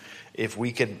to. If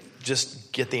we could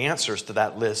just get the answers to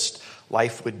that list,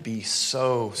 life would be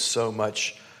so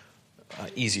much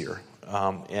easier.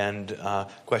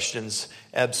 Questions,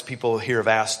 Ebbs, people here have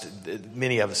asked,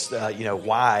 many of us,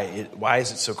 why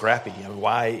is it so crappy?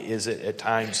 Why is it at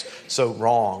times so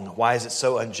wrong? Why is it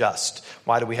so unjust?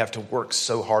 Why do we have to work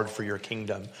so hard for your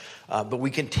kingdom? But we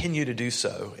continue to do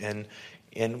so,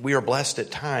 and we are blessed at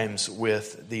times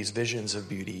with these visions of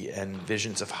beauty and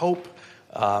visions of hope,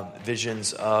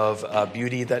 visions of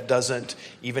beauty that doesn't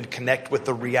even connect with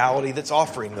the reality that's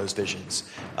offering those visions.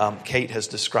 Kate has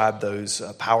described those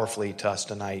powerfully to us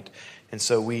tonight. And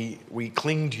so we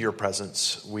cling to your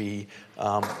presence. We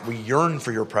yearn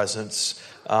for your presence.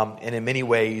 And in many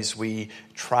ways, we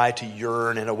try to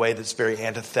yearn in a way that's very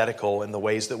antithetical in the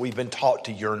ways that we've been taught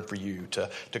to yearn for you,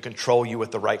 to control you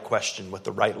with the right question, with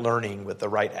the right learning, with the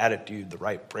right attitude, the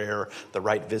right prayer, the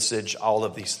right visage, all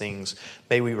of these things.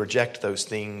 May we reject those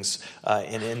things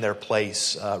and in their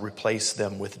place, replace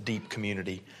them with deep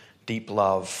community, deep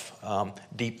love,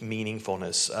 deep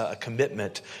meaningfulness, a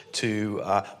commitment to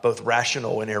both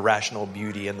rational and irrational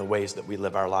beauty in the ways that we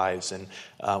live our lives. And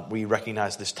we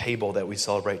recognize this table that we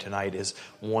celebrate tonight is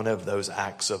one of those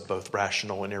acts of both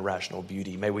rational and irrational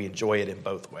beauty. May we enjoy it in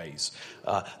both ways.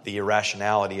 The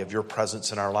irrationality of your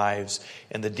presence in our lives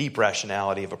and the deep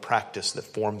rationality of a practice that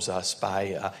forms us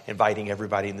by inviting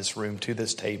everybody in this room to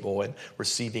this table and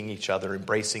receiving each other,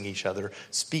 embracing each other,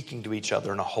 speaking to each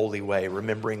other in a holy way,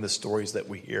 remembering the stories that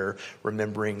we hear,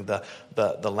 remembering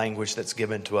the language that's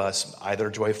given to us, either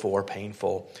joyful or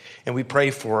painful. And we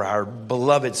pray for our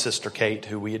beloved sister Kate,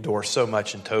 who we adore so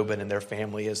much, in Tobin and their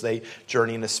family as they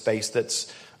journey in a space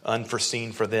that's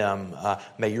unforeseen for them.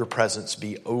 May your presence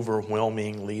be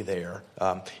overwhelmingly there,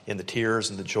 in the tears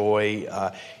and the joy,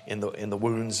 in the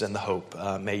wounds and the hope.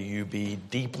 May you be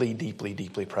deeply, deeply,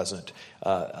 deeply present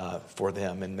for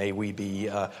them, and may we be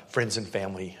friends and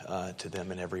family to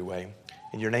them in every way.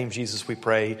 In your name, Jesus, we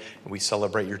pray, and we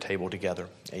celebrate your table together.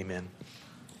 Amen.